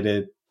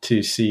excited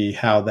to see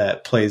how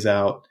that plays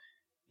out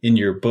in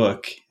your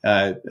book.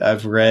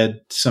 I've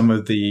read some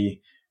of the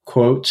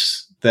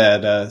quotes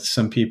that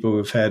some people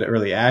who've had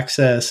early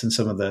access and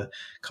some of the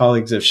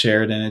colleagues have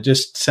shared, and it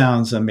just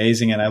sounds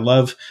amazing. And I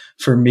love,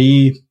 for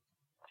me,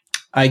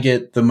 I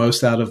get the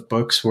most out of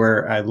books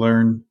where I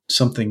learn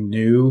something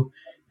new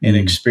and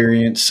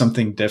experience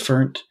something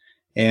different.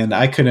 And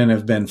I couldn't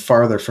have been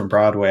farther from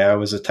Broadway. I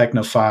was a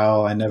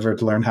technophile. I never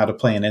learned how to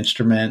play an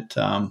instrument.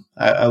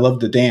 I love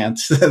to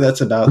dance.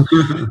 That's about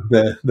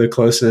the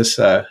closest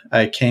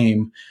I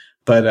came.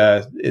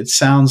 But it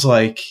sounds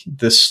like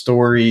the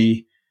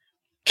story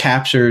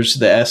captures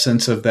the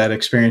essence of that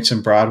experience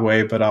in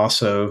Broadway, but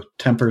also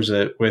tempers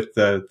it with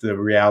the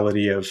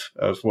reality of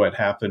what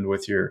happened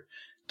with your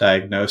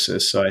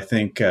diagnosis. So I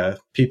think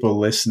people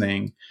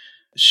listening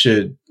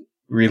should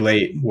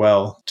relate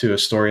well to a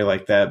story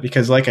like that,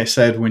 because like I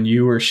said, when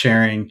you were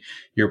sharing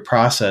your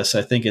process,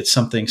 I think it's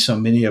something so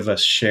many of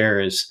us share,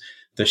 is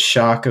the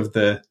shock of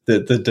the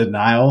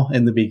denial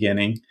in the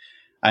beginning.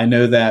 I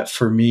know that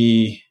for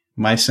me,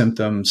 my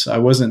symptoms, I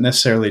wasn't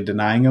necessarily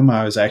denying them.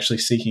 I was actually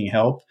seeking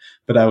help,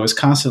 but I was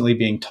constantly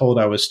being told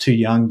I was too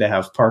young to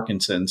have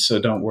Parkinson's. So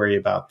don't worry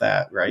about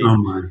that. Right. Oh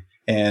my.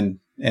 And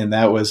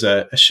that was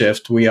a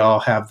shift. We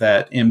all have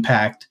that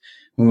impact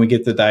when we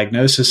get the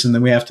diagnosis, and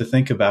then we have to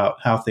think about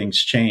how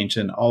things change,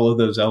 and all of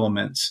those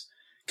elements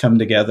come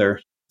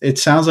together. It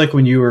sounds like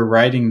when you were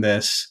writing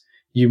this,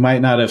 you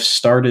might not have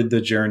started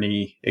the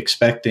journey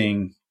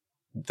expecting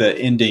the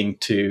ending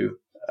to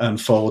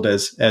unfold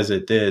as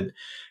it did.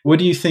 What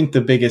do you think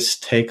the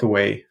biggest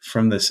takeaway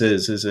from this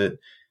is? Is it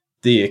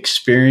the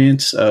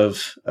experience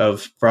of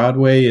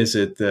Broadway? Is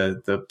it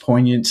the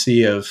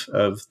poignancy of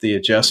the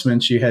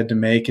adjustments you had to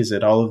make? Is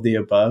it all of the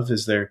above?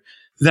 Is there?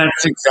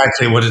 That's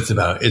exactly what it's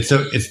about. It's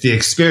the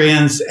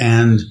experience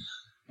and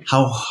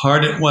how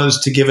hard it was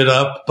to give it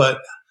up, but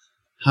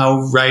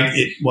how right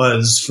it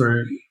was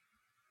for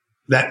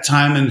that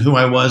time and who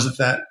I was at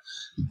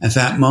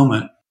that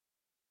moment.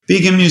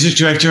 Being a music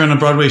director on a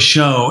Broadway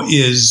show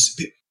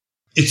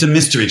it's a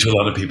mystery to a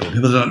lot of people.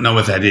 People don't know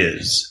what that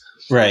is.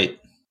 Right.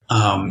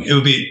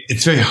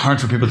 It's very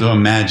hard for people to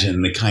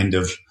imagine the kind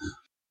of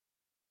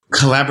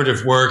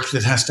collaborative work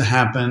that has to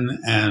happen,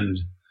 and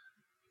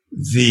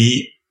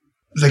the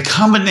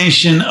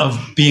combination of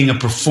being a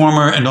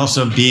performer and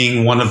also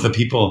being one of the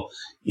people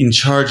in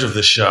charge of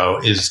the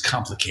show is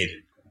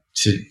complicated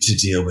to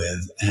deal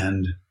with.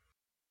 And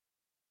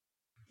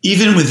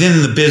even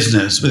within the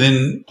business,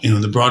 within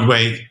the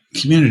Broadway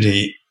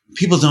community,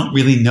 people don't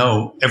really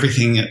know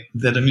everything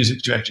that a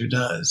music director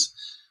does.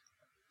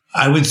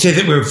 I would say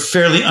that we're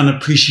fairly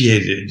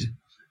unappreciated.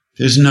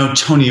 There's no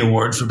Tony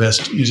Award for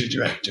Best Music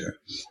Director.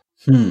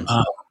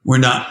 We're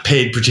not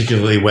paid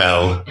particularly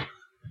well.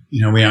 We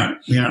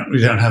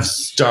don't have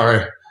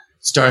star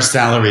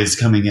salaries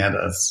coming at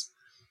us.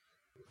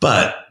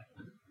 But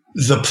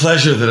the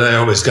pleasure that I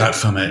always got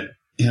from it,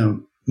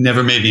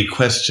 never made me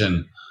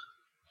question.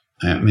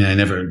 I mean, I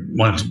never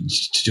wanted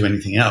to do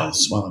anything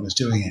else while I was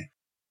doing it.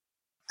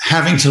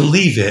 having to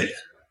leave it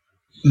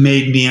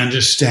made me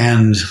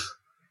understand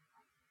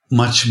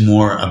much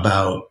more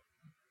about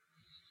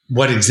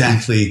what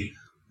exactly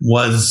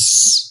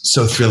was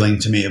so thrilling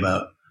to me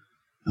about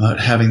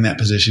having that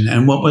position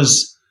and what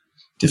was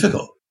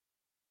difficult.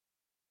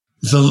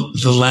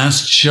 The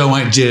last show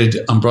I did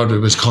on Broadway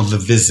was called The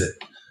Visit,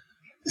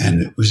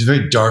 and it was a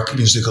very dark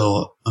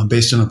musical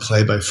based on a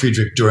play by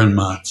Friedrich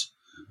Dürrenmatt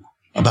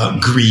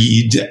about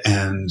greed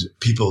and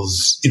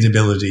people's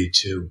inability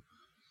to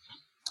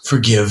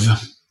forgive.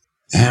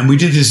 And we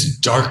did this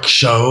dark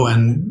show,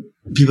 and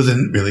people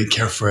didn't really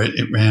care for it.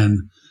 It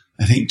ran,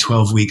 I think,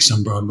 12 weeks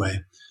on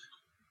Broadway.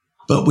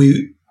 But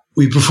we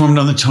performed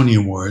on the Tony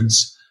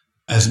Awards,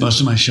 as most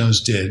of my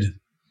shows did.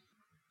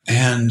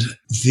 And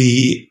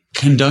the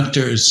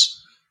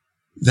conductors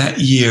that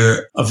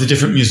year of the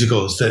different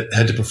musicals that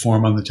had to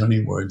perform on the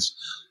Tony Awards,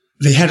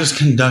 they had us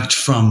conduct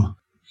from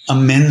a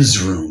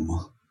men's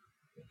room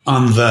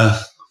on the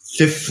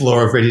 5th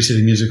floor of Radio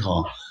City Music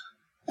Hall.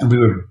 And we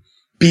were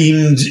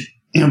beamed,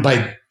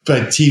 by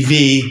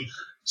TV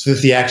so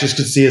that the actors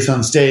could see us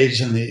on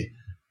stage, and the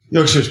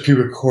orchestra was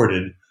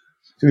pre-recorded.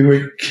 So we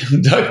were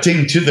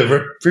conducting to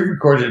the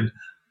pre-recorded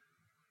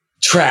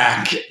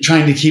track,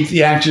 trying to keep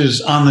the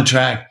actors on the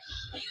track.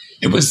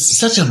 It was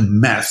such a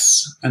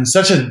mess and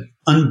such an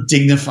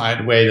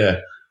undignified way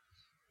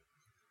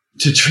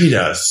to treat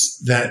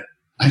us that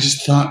I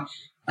just thought,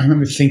 I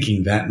remember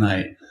thinking that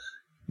night,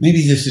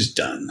 maybe this is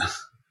done.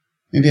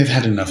 Maybe I've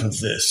had enough of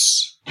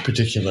this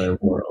particular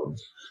world.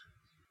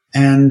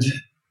 And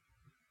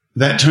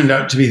that turned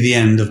out to be the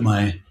end of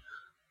my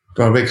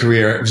Broadway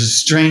career. It was a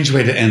strange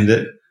way to end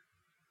it,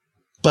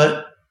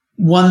 but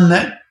one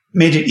that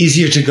made it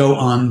easier to go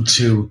on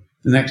to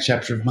the next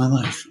chapter of my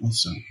life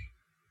also.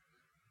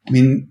 I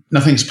mean,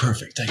 nothing's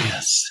perfect, I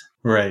guess.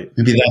 Right.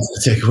 Maybe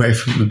that's the takeaway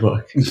from the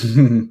book.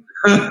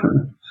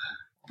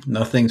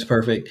 Nothing's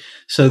perfect.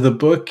 So the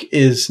book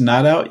is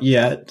not out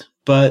yet,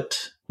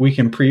 but we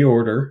can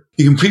pre-order.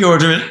 You can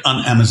pre-order it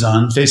on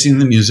Amazon, Facing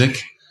the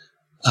Music,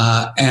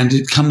 and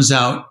it comes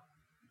out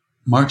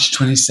March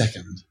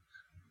 22nd.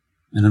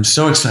 And I'm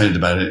so excited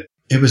about it.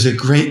 It was a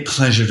great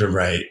pleasure to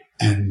write,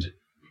 and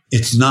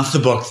it's not the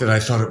book that I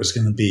thought it was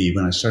going to be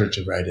when I started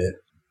to write it.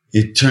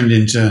 It turned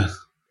into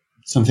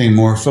something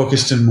more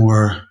focused and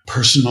more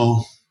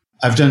personal.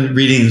 I've done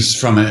readings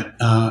from it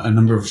a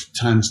number of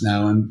times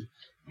now, and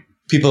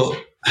people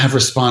have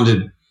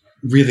responded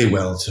really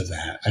well to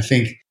that. I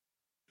think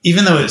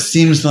even though it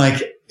seems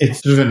like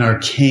it's sort of an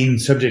arcane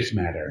subject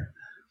matter,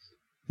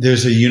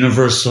 there's a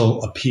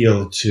universal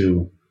appeal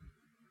to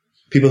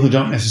people who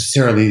don't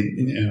necessarily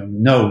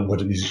know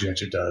what a music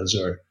director does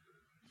or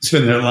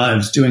spend their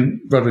lives doing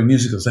Broadway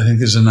musicals. I think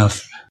there's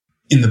enough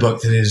in the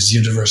book that is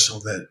universal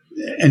that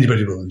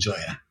anybody will enjoy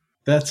it.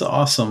 That's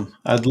awesome.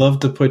 I'd love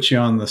to put you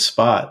on the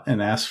spot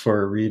and ask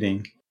for a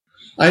reading.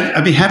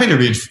 I'd be happy to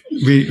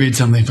read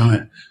something from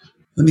it.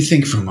 Let me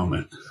think for a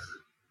moment.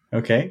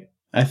 Okay.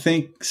 I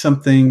think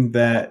something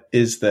that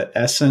is the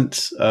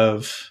essence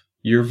of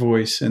your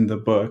voice in the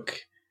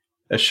book,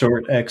 a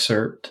short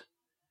excerpt,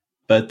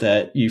 but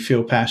that you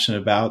feel passionate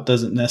about,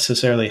 doesn't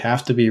necessarily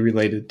have to be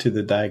related to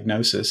the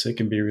diagnosis. It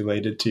can be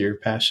related to your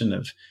passion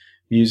of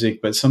music,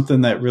 but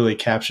something that really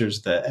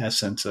captures the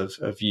essence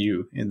of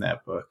you in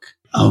that book.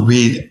 I'll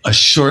read a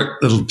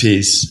short little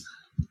piece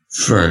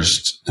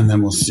first, and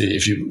then we'll see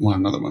if you want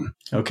another one.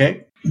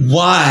 Okay.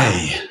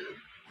 Why?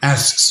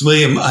 Asks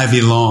William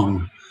Ivey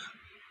Long.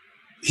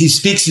 He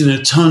speaks in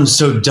a tone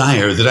so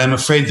dire that I'm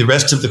afraid the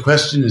rest of the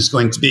question is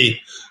going to be,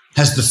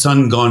 has the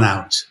sun gone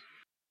out?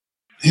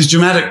 His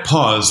dramatic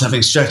pause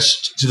having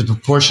stretched to the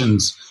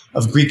proportions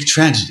of Greek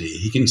tragedy,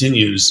 he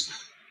continues,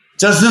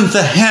 doesn't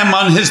the hem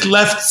on his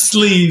left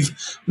sleeve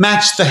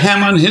match the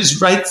hem on his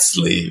right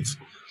sleeve?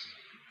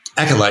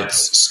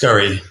 Acolytes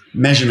scurry,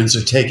 measurements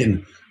are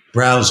taken,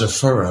 brows are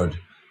furrowed.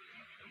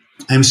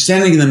 I am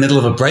standing in the middle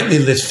of a brightly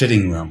lit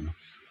fitting room.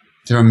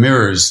 There are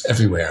mirrors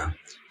everywhere.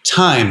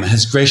 Time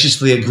has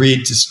graciously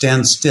agreed to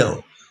stand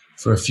still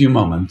for a few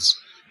moments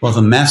while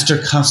the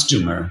master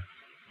costumer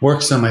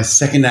works on my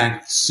second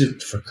act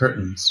suit for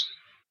curtains.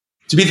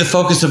 To be the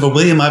focus of a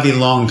William Ivey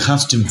Long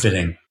costume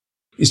fitting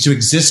is to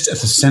exist at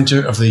the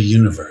center of the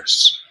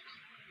universe.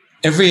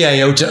 Every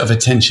iota of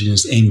attention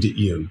is aimed at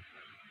you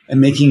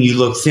and making you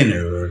look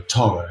thinner or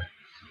taller,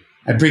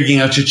 at bringing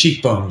out your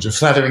cheekbones or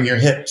flattering your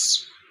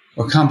hips,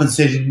 or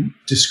compensating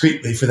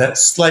discreetly for that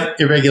slight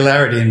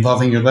irregularity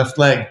involving your left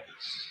leg.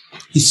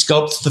 He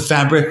sculpts the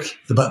fabric,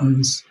 the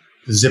buttons,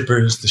 the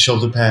zippers, the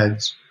shoulder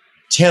pads,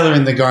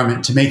 tailoring the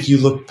garment to make you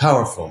look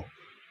powerful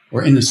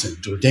or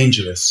innocent or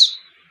dangerous,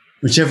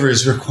 whichever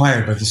is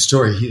required by the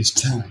story he is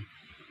telling.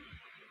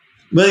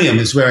 William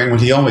is wearing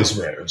what he always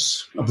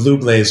wears, a blue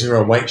blazer,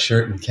 a white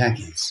shirt, and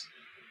khakis.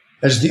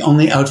 That is the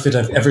only outfit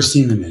I've ever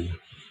seen him in,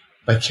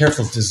 by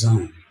careful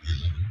design.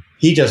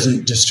 He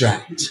doesn't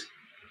distract.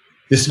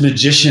 This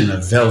magician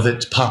of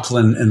velvet,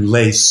 poplin, and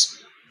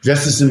lace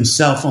dresses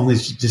himself only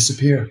to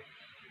disappear.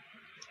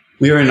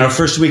 We are in our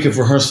first week of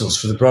rehearsals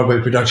for the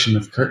Broadway production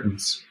of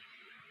Curtains.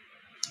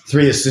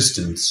 3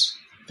 assistants,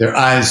 their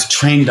eyes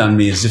trained on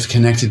me as if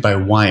connected by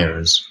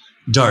wires,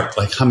 dart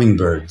like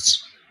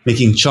hummingbirds,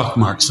 making chalk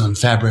marks on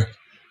fabric,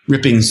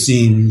 ripping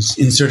seams,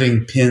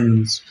 inserting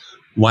pins,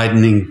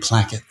 widening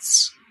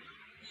plackets.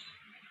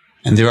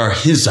 And there are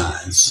his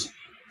eyes,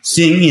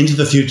 seeing into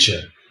the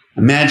future,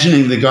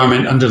 imagining the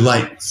garment under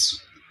lights,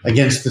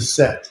 against the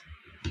set,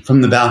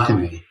 from the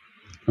balcony,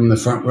 from the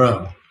front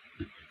row,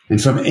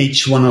 and from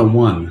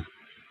H101,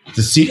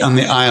 the seat on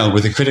the aisle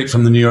where the critic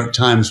from the New York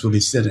Times will be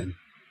sitting.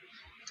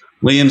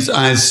 William's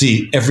eyes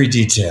see every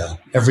detail,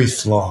 every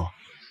flaw.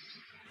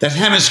 That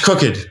hem is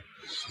crooked.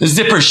 The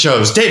zipper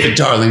shows. David,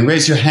 darling,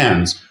 raise your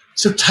hands.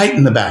 So tight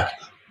in the back.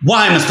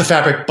 Why must the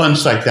fabric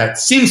bunch like that?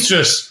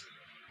 Seamstress!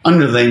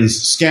 Underlings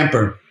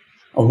scamper.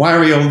 A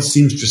wiry old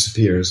seamstress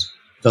appears.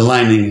 The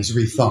lining is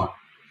rethought.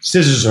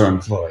 Scissors are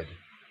employed.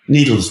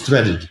 Needles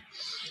threaded.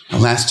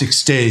 Elastic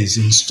stays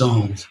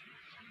installed.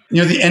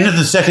 Near the end of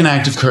the second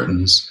act of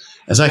Curtains,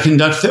 as I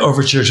conduct the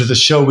overture to the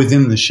show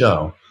within the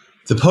show,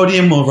 the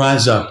podium will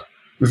rise up,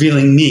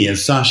 revealing me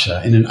as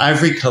Sasha in an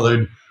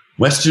ivory-colored,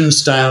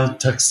 Western-style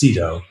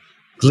tuxedo,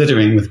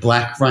 glittering with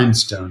black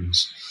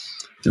rhinestones.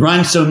 The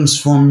rhinestones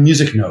form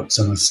music notes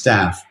on the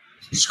staff,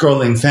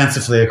 scrolling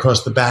fancifully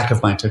across the back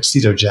of my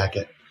tuxedo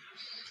jacket.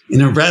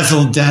 In a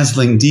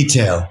razzle-dazzling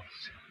detail,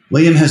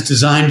 William has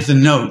designed the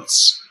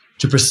notes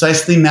to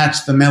precisely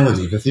match the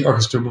melody that the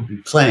orchestra will be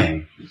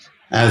playing,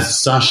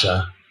 as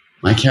Sasha,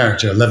 my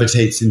character,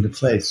 levitates into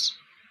place.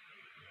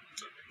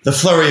 The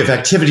flurry of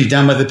activity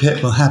down by the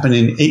pit will happen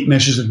in 8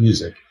 measures of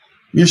music,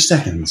 mere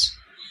seconds,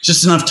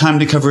 just enough time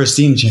to cover a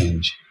scene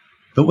change.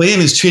 But William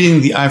is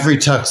treating the ivory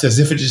tux as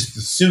if it is the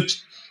suit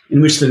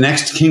in which the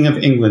next King of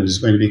England is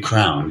going to be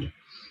crowned.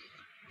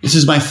 This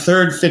is my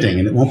 3rd fitting,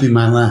 and it won't be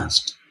my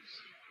last.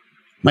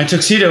 My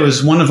tuxedo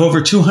is one of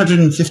over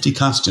 250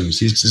 costumes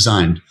he's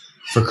designed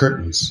for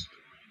Curtains.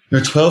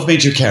 There are 12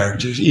 major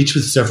characters, each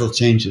with several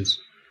changes.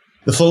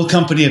 The full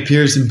company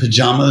appears in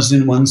pajamas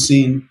in one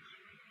scene,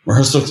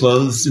 rehearsal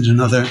clothes in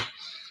another,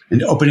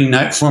 and opening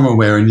night formal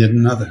wear in yet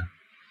another.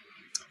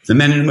 The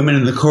men and women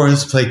in the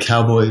chorus play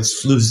cowboys,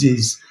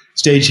 floozies,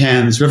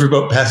 stagehands,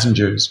 riverboat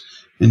passengers,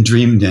 and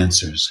dream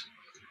dancers.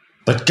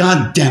 But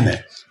God damn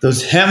it,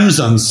 those hems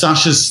on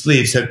Sasha's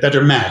sleeves had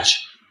better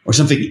match, or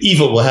something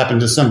evil will happen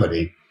to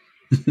somebody.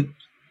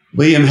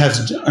 William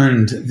has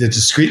earned the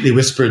discreetly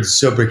whispered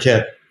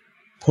sobriquet,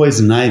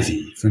 Poison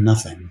Ivy, for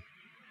nothing.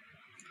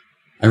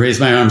 I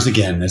raise my arms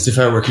again, as if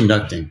I were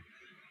conducting.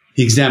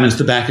 He examines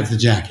the back of the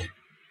jacket,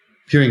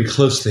 peering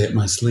closely at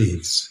my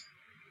sleeves.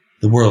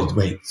 The world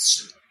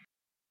waits.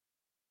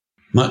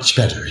 Much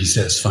better, he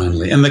says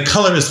finally, and the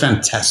color is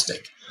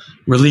fantastic.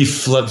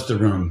 Relief floods the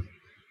room.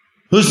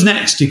 Who's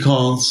next, he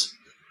calls.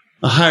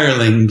 A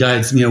hireling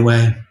guides me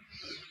away.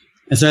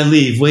 As I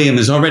leave, William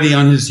is already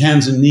on his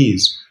hands and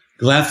knees,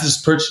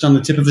 glasses perched on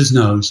the tip of his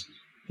nose,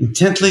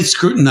 intently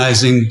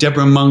scrutinizing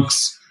Deborah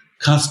Monk's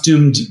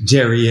costumed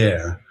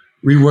derriere,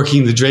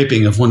 reworking the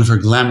draping of one of her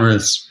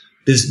glamorous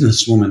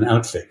businesswoman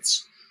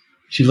outfits.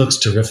 She looks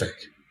terrific.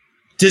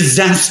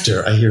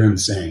 Disaster, I hear him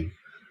saying.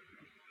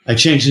 I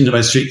change into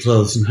my street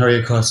clothes and hurry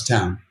across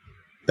town,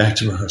 back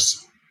to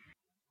rehearsal.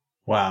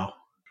 Wow.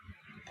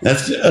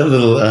 That's a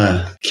little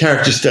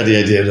character study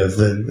I did of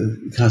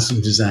the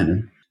costume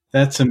designer.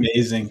 That's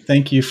amazing.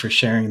 Thank you for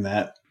sharing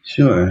that.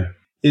 Sure.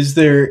 Is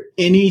there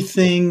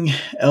anything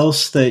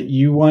else that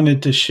you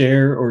wanted to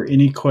share or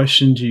any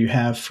questions you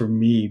have for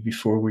me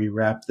before we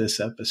wrap this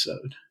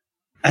episode?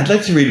 I'd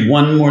like to read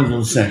one more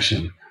little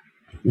section,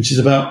 which is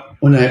about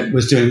when I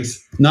was doing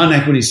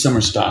non-equity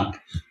summer stock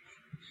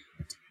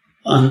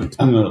on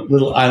a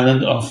little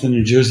island off the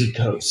New Jersey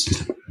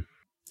coast.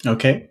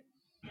 Okay.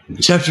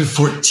 Chapter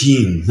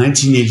 14,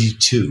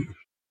 1982.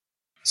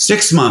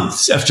 6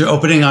 months after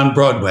opening on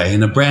Broadway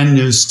in a brand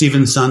new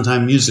Stephen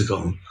Sondheim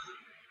musical,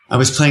 I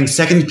was playing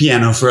second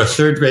piano for a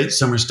third-rate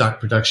summer stock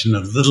production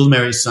of Little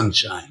Mary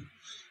Sunshine,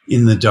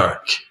 In the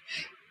Dark.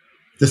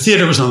 The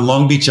theater was on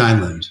Long Beach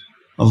Island,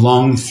 a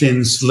long,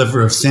 thin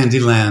sliver of sandy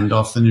land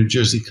off the New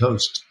Jersey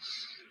coast.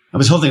 I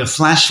was holding a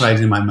flashlight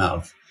in my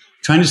mouth,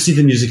 trying to see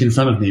the music in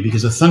front of me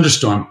because a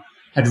thunderstorm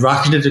had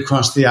rocketed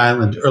across the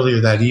island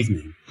earlier that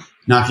evening,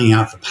 knocking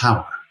out the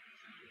power.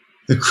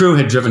 The crew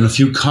had driven a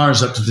few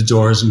cars up to the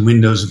doors and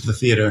windows of the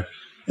theater,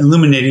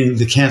 illuminating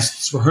the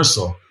cast's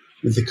rehearsal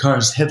with the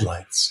car's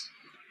headlights.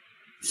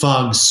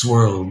 Fog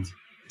swirled,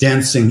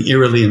 dancing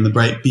eerily in the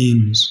bright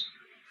beams.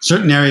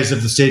 Certain areas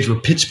of the stage were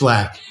pitch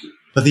black,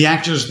 but the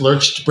actors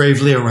lurched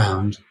bravely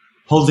around,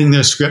 holding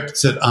their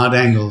scripts at odd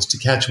angles to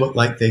catch what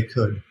light they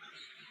could.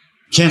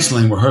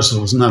 Canceling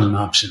rehearsal was not an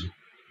option.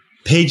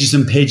 Pages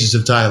and pages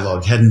of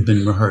dialogue hadn't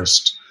been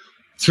rehearsed.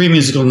 3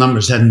 musical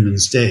numbers hadn't been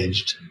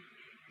staged.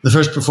 The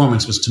first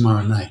performance was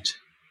tomorrow night.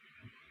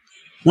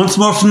 Once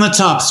more from the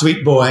top,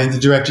 sweet boy, the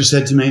director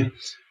said to me.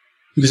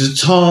 He was a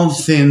tall,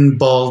 thin,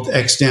 bald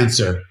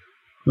ex-dancer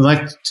who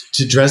liked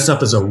to dress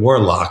up as a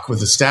warlock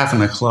with a staff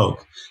and a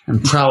cloak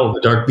and prowl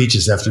the dark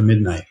beaches after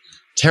midnight,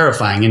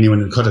 terrifying anyone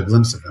who caught a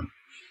glimpse of him.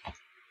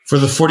 For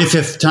the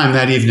 45th time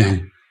that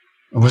evening,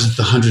 or was it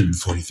the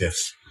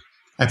 145th,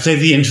 I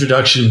played the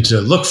introduction to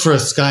Look for a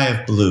Sky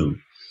of Blue,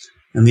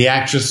 and the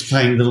actress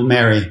playing Little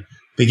Mary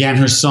began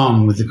her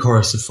song with the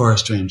chorus of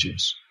Forest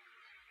Rangers.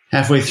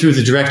 Halfway through,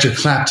 the director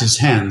clapped his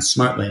hands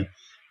smartly.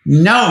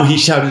 "No," he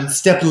shouted,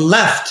 "step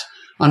left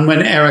on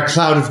When Ere a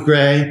Cloud of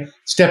Gray.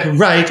 Step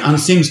right on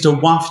Seems to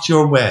Waft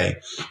Your Way.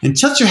 And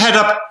tilt your head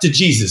up to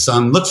Jesus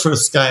on Look for a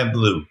Sky of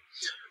Blue."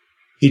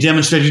 He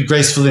demonstrated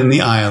gracefully in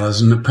the aisle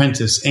as an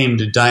apprentice aimed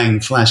a dying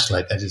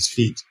flashlight at his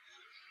feet.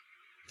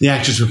 The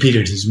actress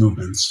repeated his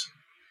movements.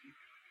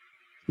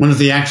 One of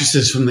the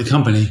actresses from the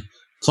company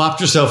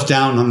plopped herself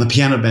down on the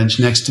piano bench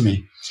next to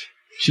me.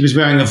 She was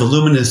wearing a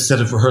voluminous set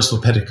of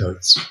rehearsal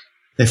petticoats.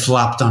 They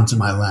flopped onto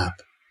my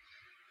lap.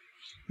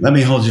 "Let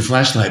me hold your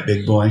flashlight,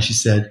 big boy," she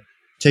said,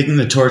 taking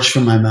the torch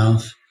from my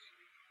mouth.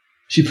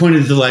 She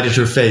pointed the light at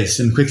her face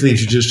and quickly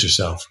introduced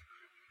herself.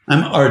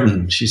 "I'm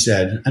Arden," she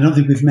said. "I don't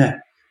think we've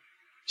met."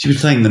 She was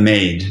playing the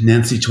maid,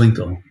 Nancy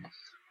Twinkle.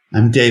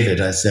 "I'm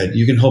David," I said.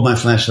 "You can hold my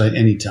flashlight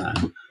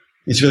anytime.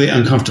 It's really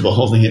uncomfortable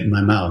holding it in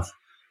my mouth,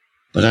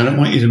 but I don't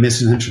want you to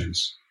miss an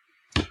entrance."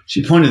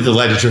 She pointed the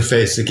light at her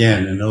face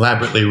again and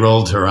elaborately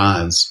rolled her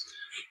eyes.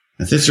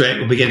 "At this rate,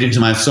 we'll be getting to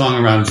my song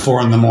around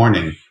 4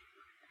 a.m.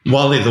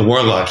 Wally the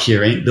Warlock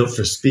here ain't built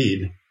for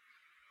speed."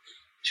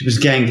 She was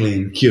gangly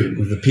and cute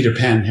with a Peter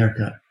Pan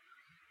haircut.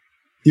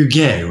 "You're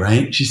gay,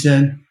 right?" she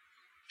said.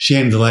 She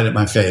aimed the light at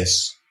my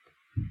face.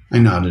 I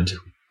nodded.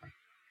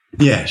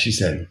 "Yeah," she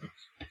said.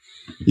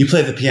 "You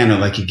play the piano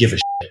like you give a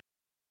shit."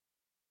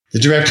 The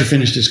director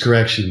finished his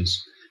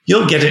corrections.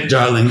 "You'll get it,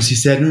 darlings," he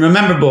said. "And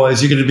remember,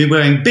 boys, you're going to be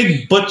wearing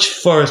big butch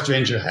Forest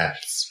Ranger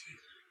hats."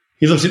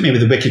 He looked at me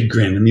with a wicked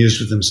grin,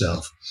 amused with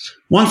himself.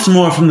 "Once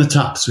more from the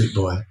top, sweet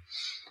boy."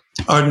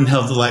 Arden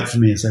held the light for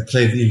me as I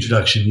played the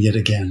introduction yet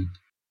again.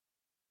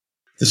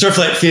 The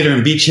Surflight Theater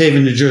in Beach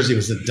Haven, New Jersey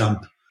was a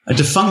dump. A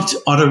defunct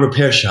auto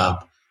repair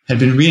shop had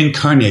been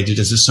reincarnated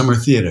as a summer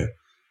theater,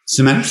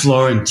 cement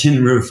floor and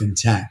tin roof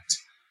intact.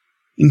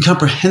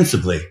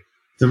 Incomprehensibly,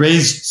 the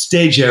raised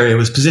stage area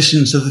was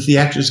positioned so that the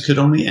actors could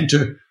only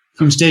enter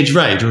from stage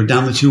right or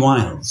down the 2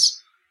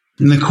 aisles.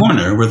 In the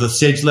corner, where the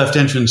stage left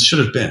entrance should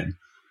have been,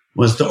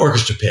 was the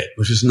orchestra pit,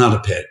 which was not a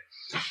pit,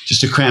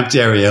 just a cramped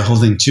area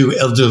holding 2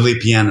 elderly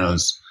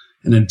pianos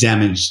and a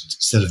damaged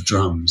set of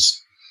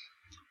drums.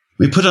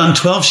 We put on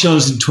 12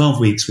 shows in 12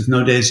 weeks with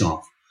no days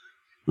off.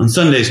 On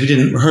Sundays, we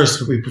didn't rehearse,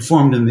 but we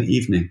performed in the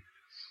evening.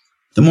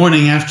 The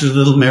morning after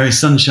Little Mary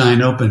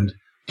Sunshine opened,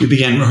 we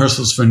began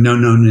rehearsals for No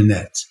No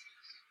Nanette.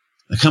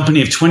 A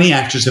company of 20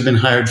 actors had been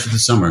hired for the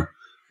summer,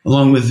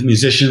 along with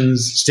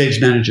musicians, stage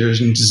managers,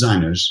 and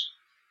designers.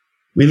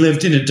 We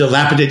lived in a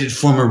dilapidated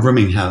former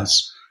rooming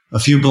house, a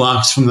few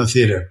blocks from the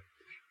theater.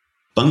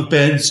 Bunk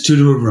beds, 2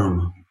 to a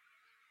room.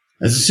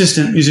 As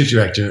assistant music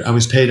director, I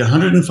was paid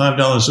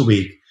 $105 a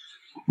week,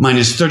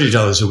 minus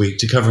 $30 a week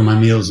to cover my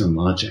meals and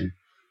lodging.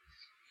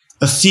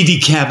 A seedy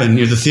cabin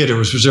near the theater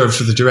was reserved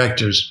for the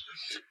directors.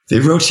 They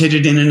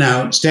rotated in and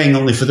out, staying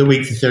only for the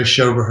week that their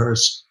show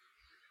rehearsed.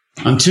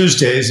 On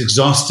Tuesdays,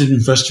 exhausted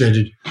and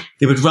frustrated,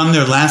 they would run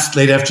their last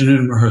late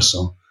afternoon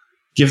rehearsal,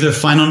 give their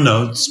final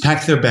notes,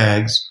 pack their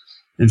bags,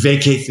 and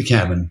vacate the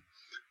cabin,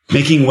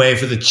 making way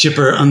for the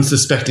chipper,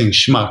 unsuspecting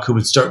schmuck who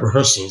would start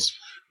rehearsals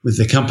with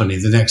the company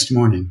the next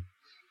morning.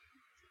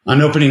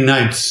 On opening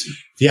nights,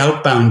 the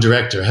outbound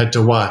director had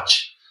to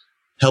watch,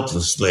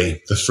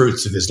 helplessly, the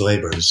fruits of his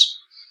labors.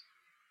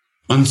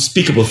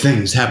 Unspeakable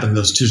things happened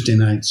those Tuesday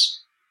nights.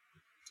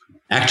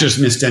 Actors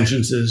missed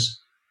entrances.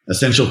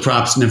 Essential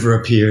props never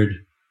appeared.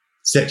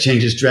 Set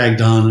changes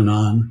dragged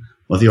on,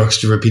 while the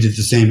orchestra repeated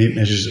the same 8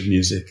 measures of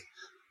music.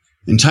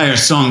 Entire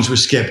songs were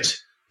skipped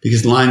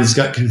because lines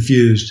got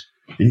confused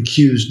and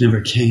cues never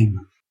came.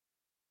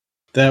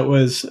 That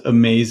was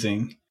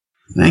amazing.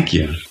 Thank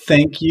you.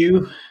 Thank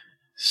you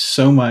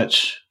so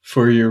much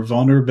for your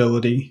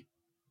vulnerability,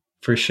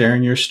 for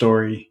sharing your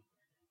story,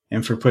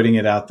 and for putting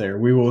it out there.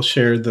 We will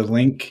share the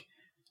link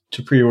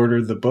to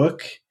pre-order the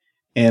book,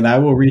 and I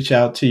will reach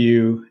out to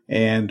you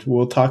and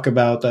we'll talk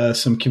about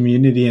some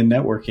community and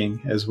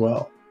networking as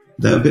well.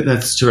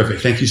 That's terrific.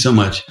 Thank you so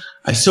much.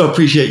 I so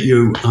appreciate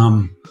you,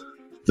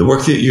 the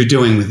work that you're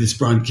doing with this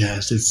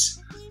broadcast.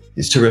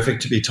 It's terrific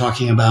to be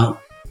talking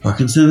about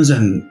Parkinson's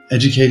and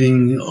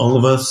educating all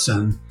of us,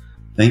 and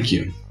thank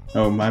you.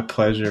 Oh, my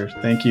pleasure.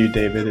 Thank you,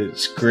 David.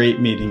 It's great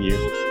meeting you.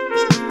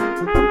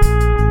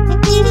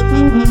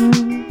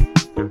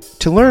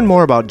 To learn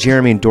more about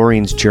Jeremy and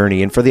Doreen's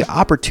journey and for the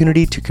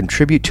opportunity to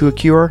contribute to a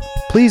cure,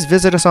 please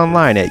visit us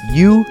online at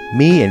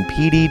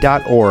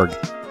youmeandpd.org.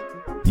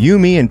 You,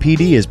 Me, and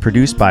PD is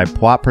produced by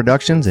Pwop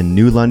Productions in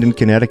New London,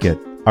 Connecticut.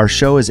 Our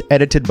show is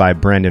edited by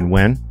Brandon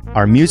Wen.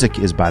 Our music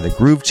is by the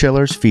Groove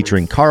Chillers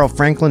featuring Carl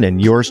Franklin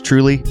and yours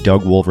truly,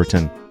 Doug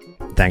Wolverton.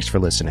 Thanks for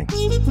listening.